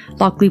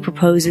 Lockley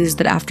proposes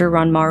that after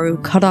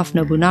Ranmaru cut off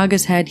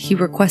Nobunaga's head, he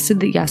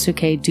requested that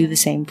Yasuke do the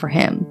same for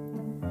him.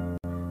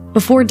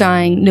 Before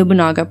dying,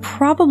 Nobunaga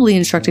probably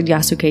instructed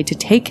Yasuke to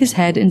take his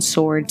head and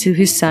sword to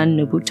his son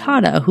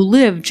Nobutada, who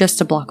lived just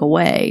a block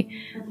away.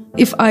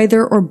 If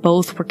either or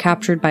both were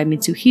captured by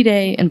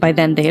Mitsuhide, and by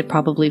then they had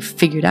probably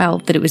figured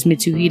out that it was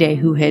Mitsuhide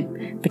who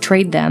had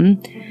betrayed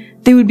them,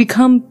 they would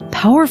become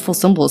powerful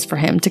symbols for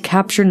him to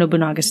capture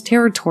Nobunaga's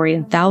territory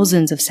and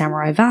thousands of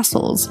samurai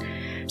vassals.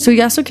 So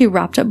Yasuke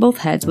wrapped up both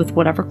heads with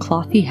whatever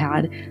cloth he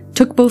had,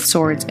 took both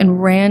swords,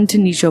 and ran to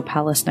Nijo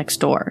Palace next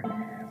door.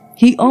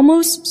 He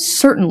almost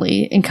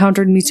certainly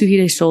encountered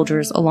Mitsuhide's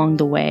soldiers along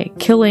the way,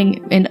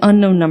 killing an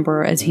unknown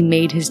number as he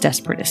made his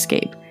desperate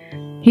escape.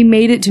 He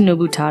made it to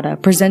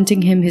Nobutada,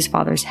 presenting him his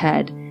father's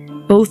head.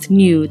 Both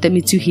knew that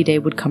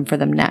Mitsuhide would come for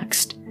them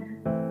next.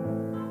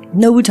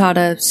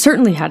 Nobutada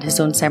certainly had his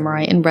own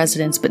samurai in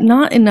residence, but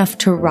not enough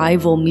to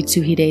rival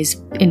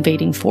Mitsuhide's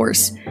invading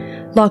force.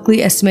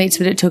 Lockley estimates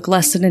that it took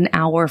less than an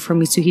hour for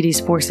Mitsuhide's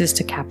forces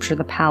to capture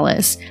the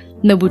palace.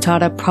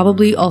 Nobutada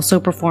probably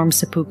also performed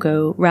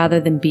seppuku rather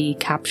than be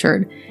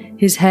captured.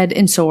 His head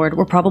and sword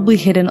were probably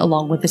hidden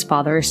along with his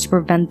father's to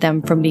prevent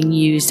them from being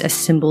used as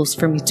symbols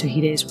for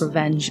Mitsuhide's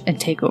revenge and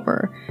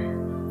takeover.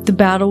 The the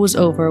battle was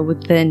over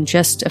within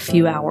just a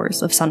few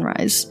hours of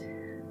sunrise.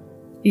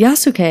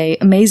 Yasuke,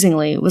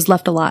 amazingly, was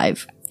left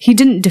alive. He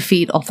didn't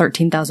defeat all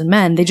 13,000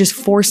 men, they just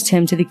forced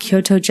him to the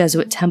Kyoto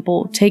Jesuit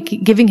temple,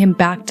 giving him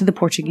back to the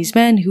Portuguese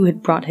men who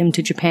had brought him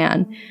to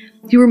Japan.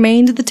 He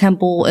remained at the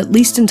temple at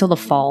least until the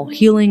fall,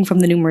 healing from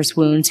the numerous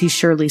wounds he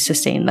surely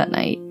sustained that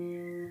night.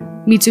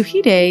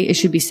 Mitsuhide, it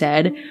should be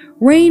said,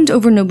 reigned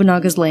over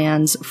Nobunaga's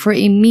lands for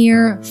a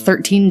mere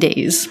 13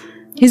 days.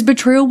 His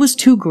betrayal was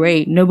too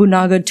great,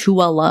 Nobunaga too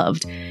well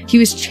loved. He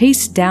was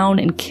chased down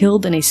and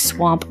killed in a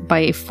swamp by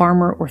a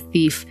farmer or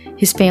thief,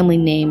 his family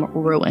name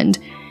ruined.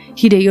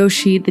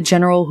 Hideyoshi, the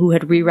general who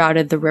had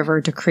rerouted the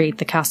river to create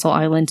the castle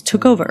island,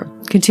 took over,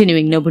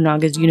 continuing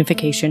Nobunaga's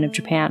unification of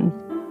Japan.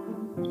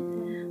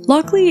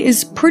 Lockley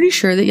is pretty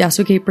sure that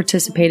Yasuke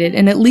participated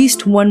in at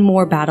least one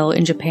more battle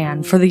in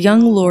Japan for the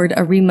young Lord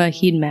Arima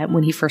he'd met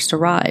when he first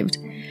arrived.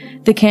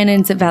 The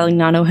cannons that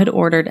Valignano had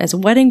ordered as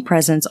wedding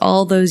presents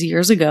all those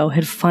years ago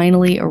had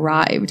finally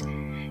arrived.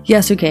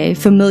 Yasuke,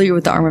 familiar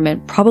with the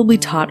armament, probably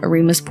taught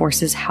Arima's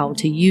forces how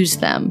to use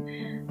them.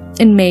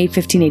 In May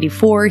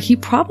 1584, he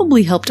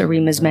probably helped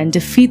Arima's men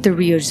defeat the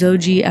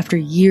Ryozoji after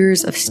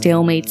years of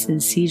stalemates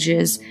and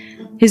sieges.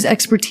 His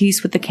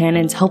expertise with the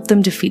cannons helped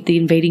them defeat the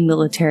invading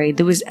military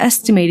that was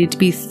estimated to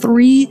be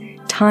 3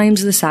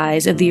 times the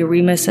size of the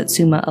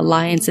Arima-Satsuma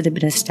alliance that had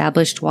been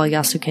established while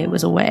Yasuke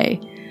was away.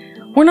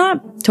 We're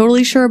not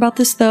totally sure about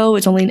this though,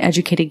 it's only an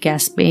educated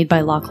guess made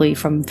by Lockley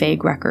from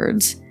vague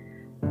records.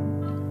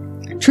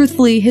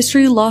 Truthfully,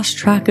 history lost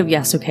track of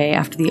Yasuke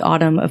after the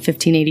autumn of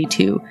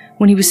 1582,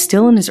 when he was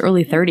still in his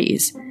early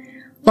 30s.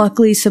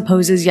 Lockley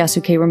supposes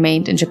Yasuke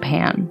remained in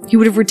Japan. He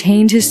would have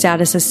retained his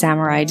status as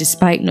samurai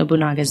despite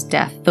Nobunaga's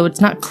death, though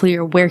it's not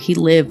clear where he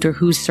lived or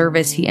whose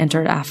service he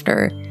entered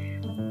after.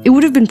 It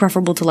would have been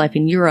preferable to life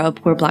in Europe,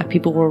 where black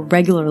people were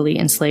regularly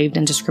enslaved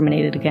and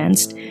discriminated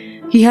against.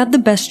 He had the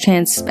best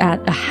chance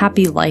at a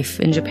happy life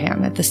in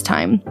Japan at this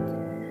time.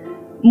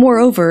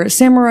 Moreover,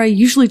 samurai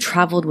usually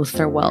traveled with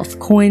their wealth,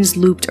 coins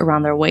looped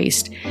around their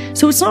waist,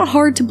 so it's not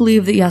hard to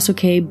believe that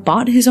Yasuke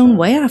bought his own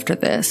way after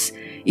this.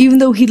 Even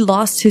though he'd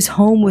lost his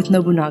home with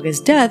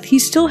Nobunaga's death, he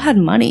still had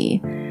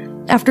money.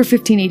 After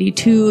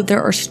 1582,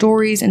 there are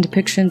stories and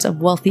depictions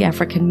of wealthy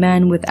African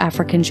men with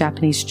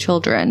African-Japanese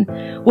children.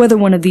 Whether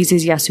one of these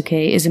is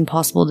Yasuke is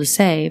impossible to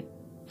say,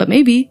 but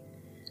maybe.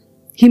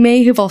 He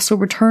may have also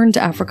returned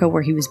to Africa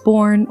where he was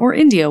born, or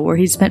India where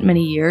he'd spent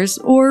many years,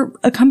 or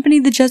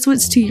accompanied the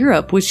Jesuits to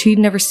Europe, which he'd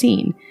never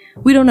seen.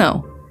 We don't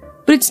know.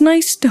 But it's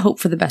nice to hope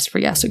for the best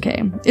for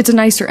Yasuke. It's a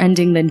nicer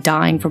ending than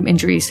dying from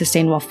injuries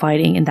sustained while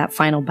fighting in that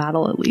final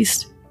battle, at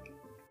least.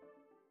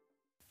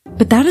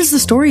 But that is the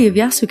story of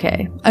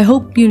Yasuke. I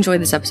hope you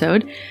enjoyed this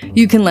episode.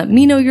 You can let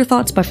me know your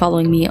thoughts by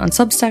following me on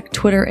Substack,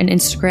 Twitter, and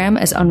Instagram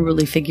as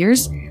Unruly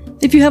Figures.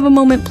 If you have a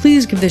moment,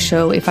 please give this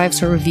show a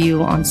 5-star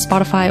review on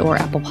Spotify or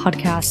Apple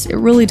Podcasts. It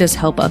really does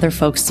help other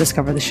folks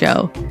discover the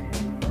show.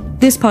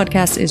 This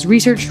podcast is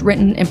researched,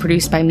 written, and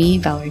produced by me,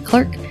 Valerie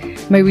Clark.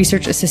 My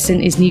research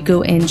assistant is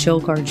Nico Angel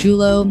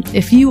Gargiulo.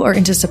 If you are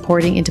into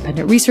supporting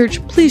independent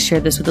research, please share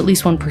this with at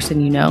least one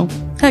person you know.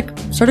 Heck,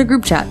 start a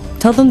group chat.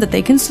 Tell them that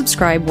they can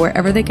subscribe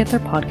wherever they get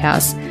their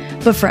podcasts.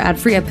 But for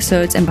ad-free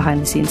episodes and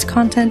behind-the-scenes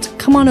content,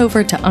 come on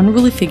over to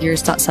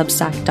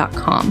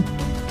unrulyfigures.substack.com.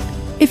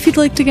 If you'd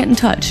like to get in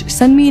touch,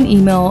 send me an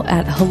email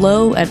at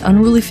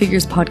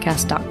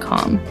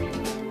hello@unrulyfigurespodcast.com.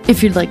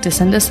 If you'd like to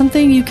send us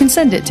something, you can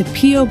send it to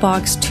P.O.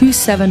 Box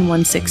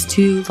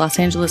 27162, Los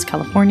Angeles,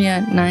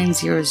 California,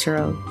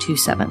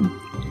 90027.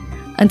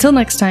 Until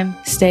next time,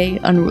 stay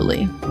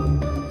unruly.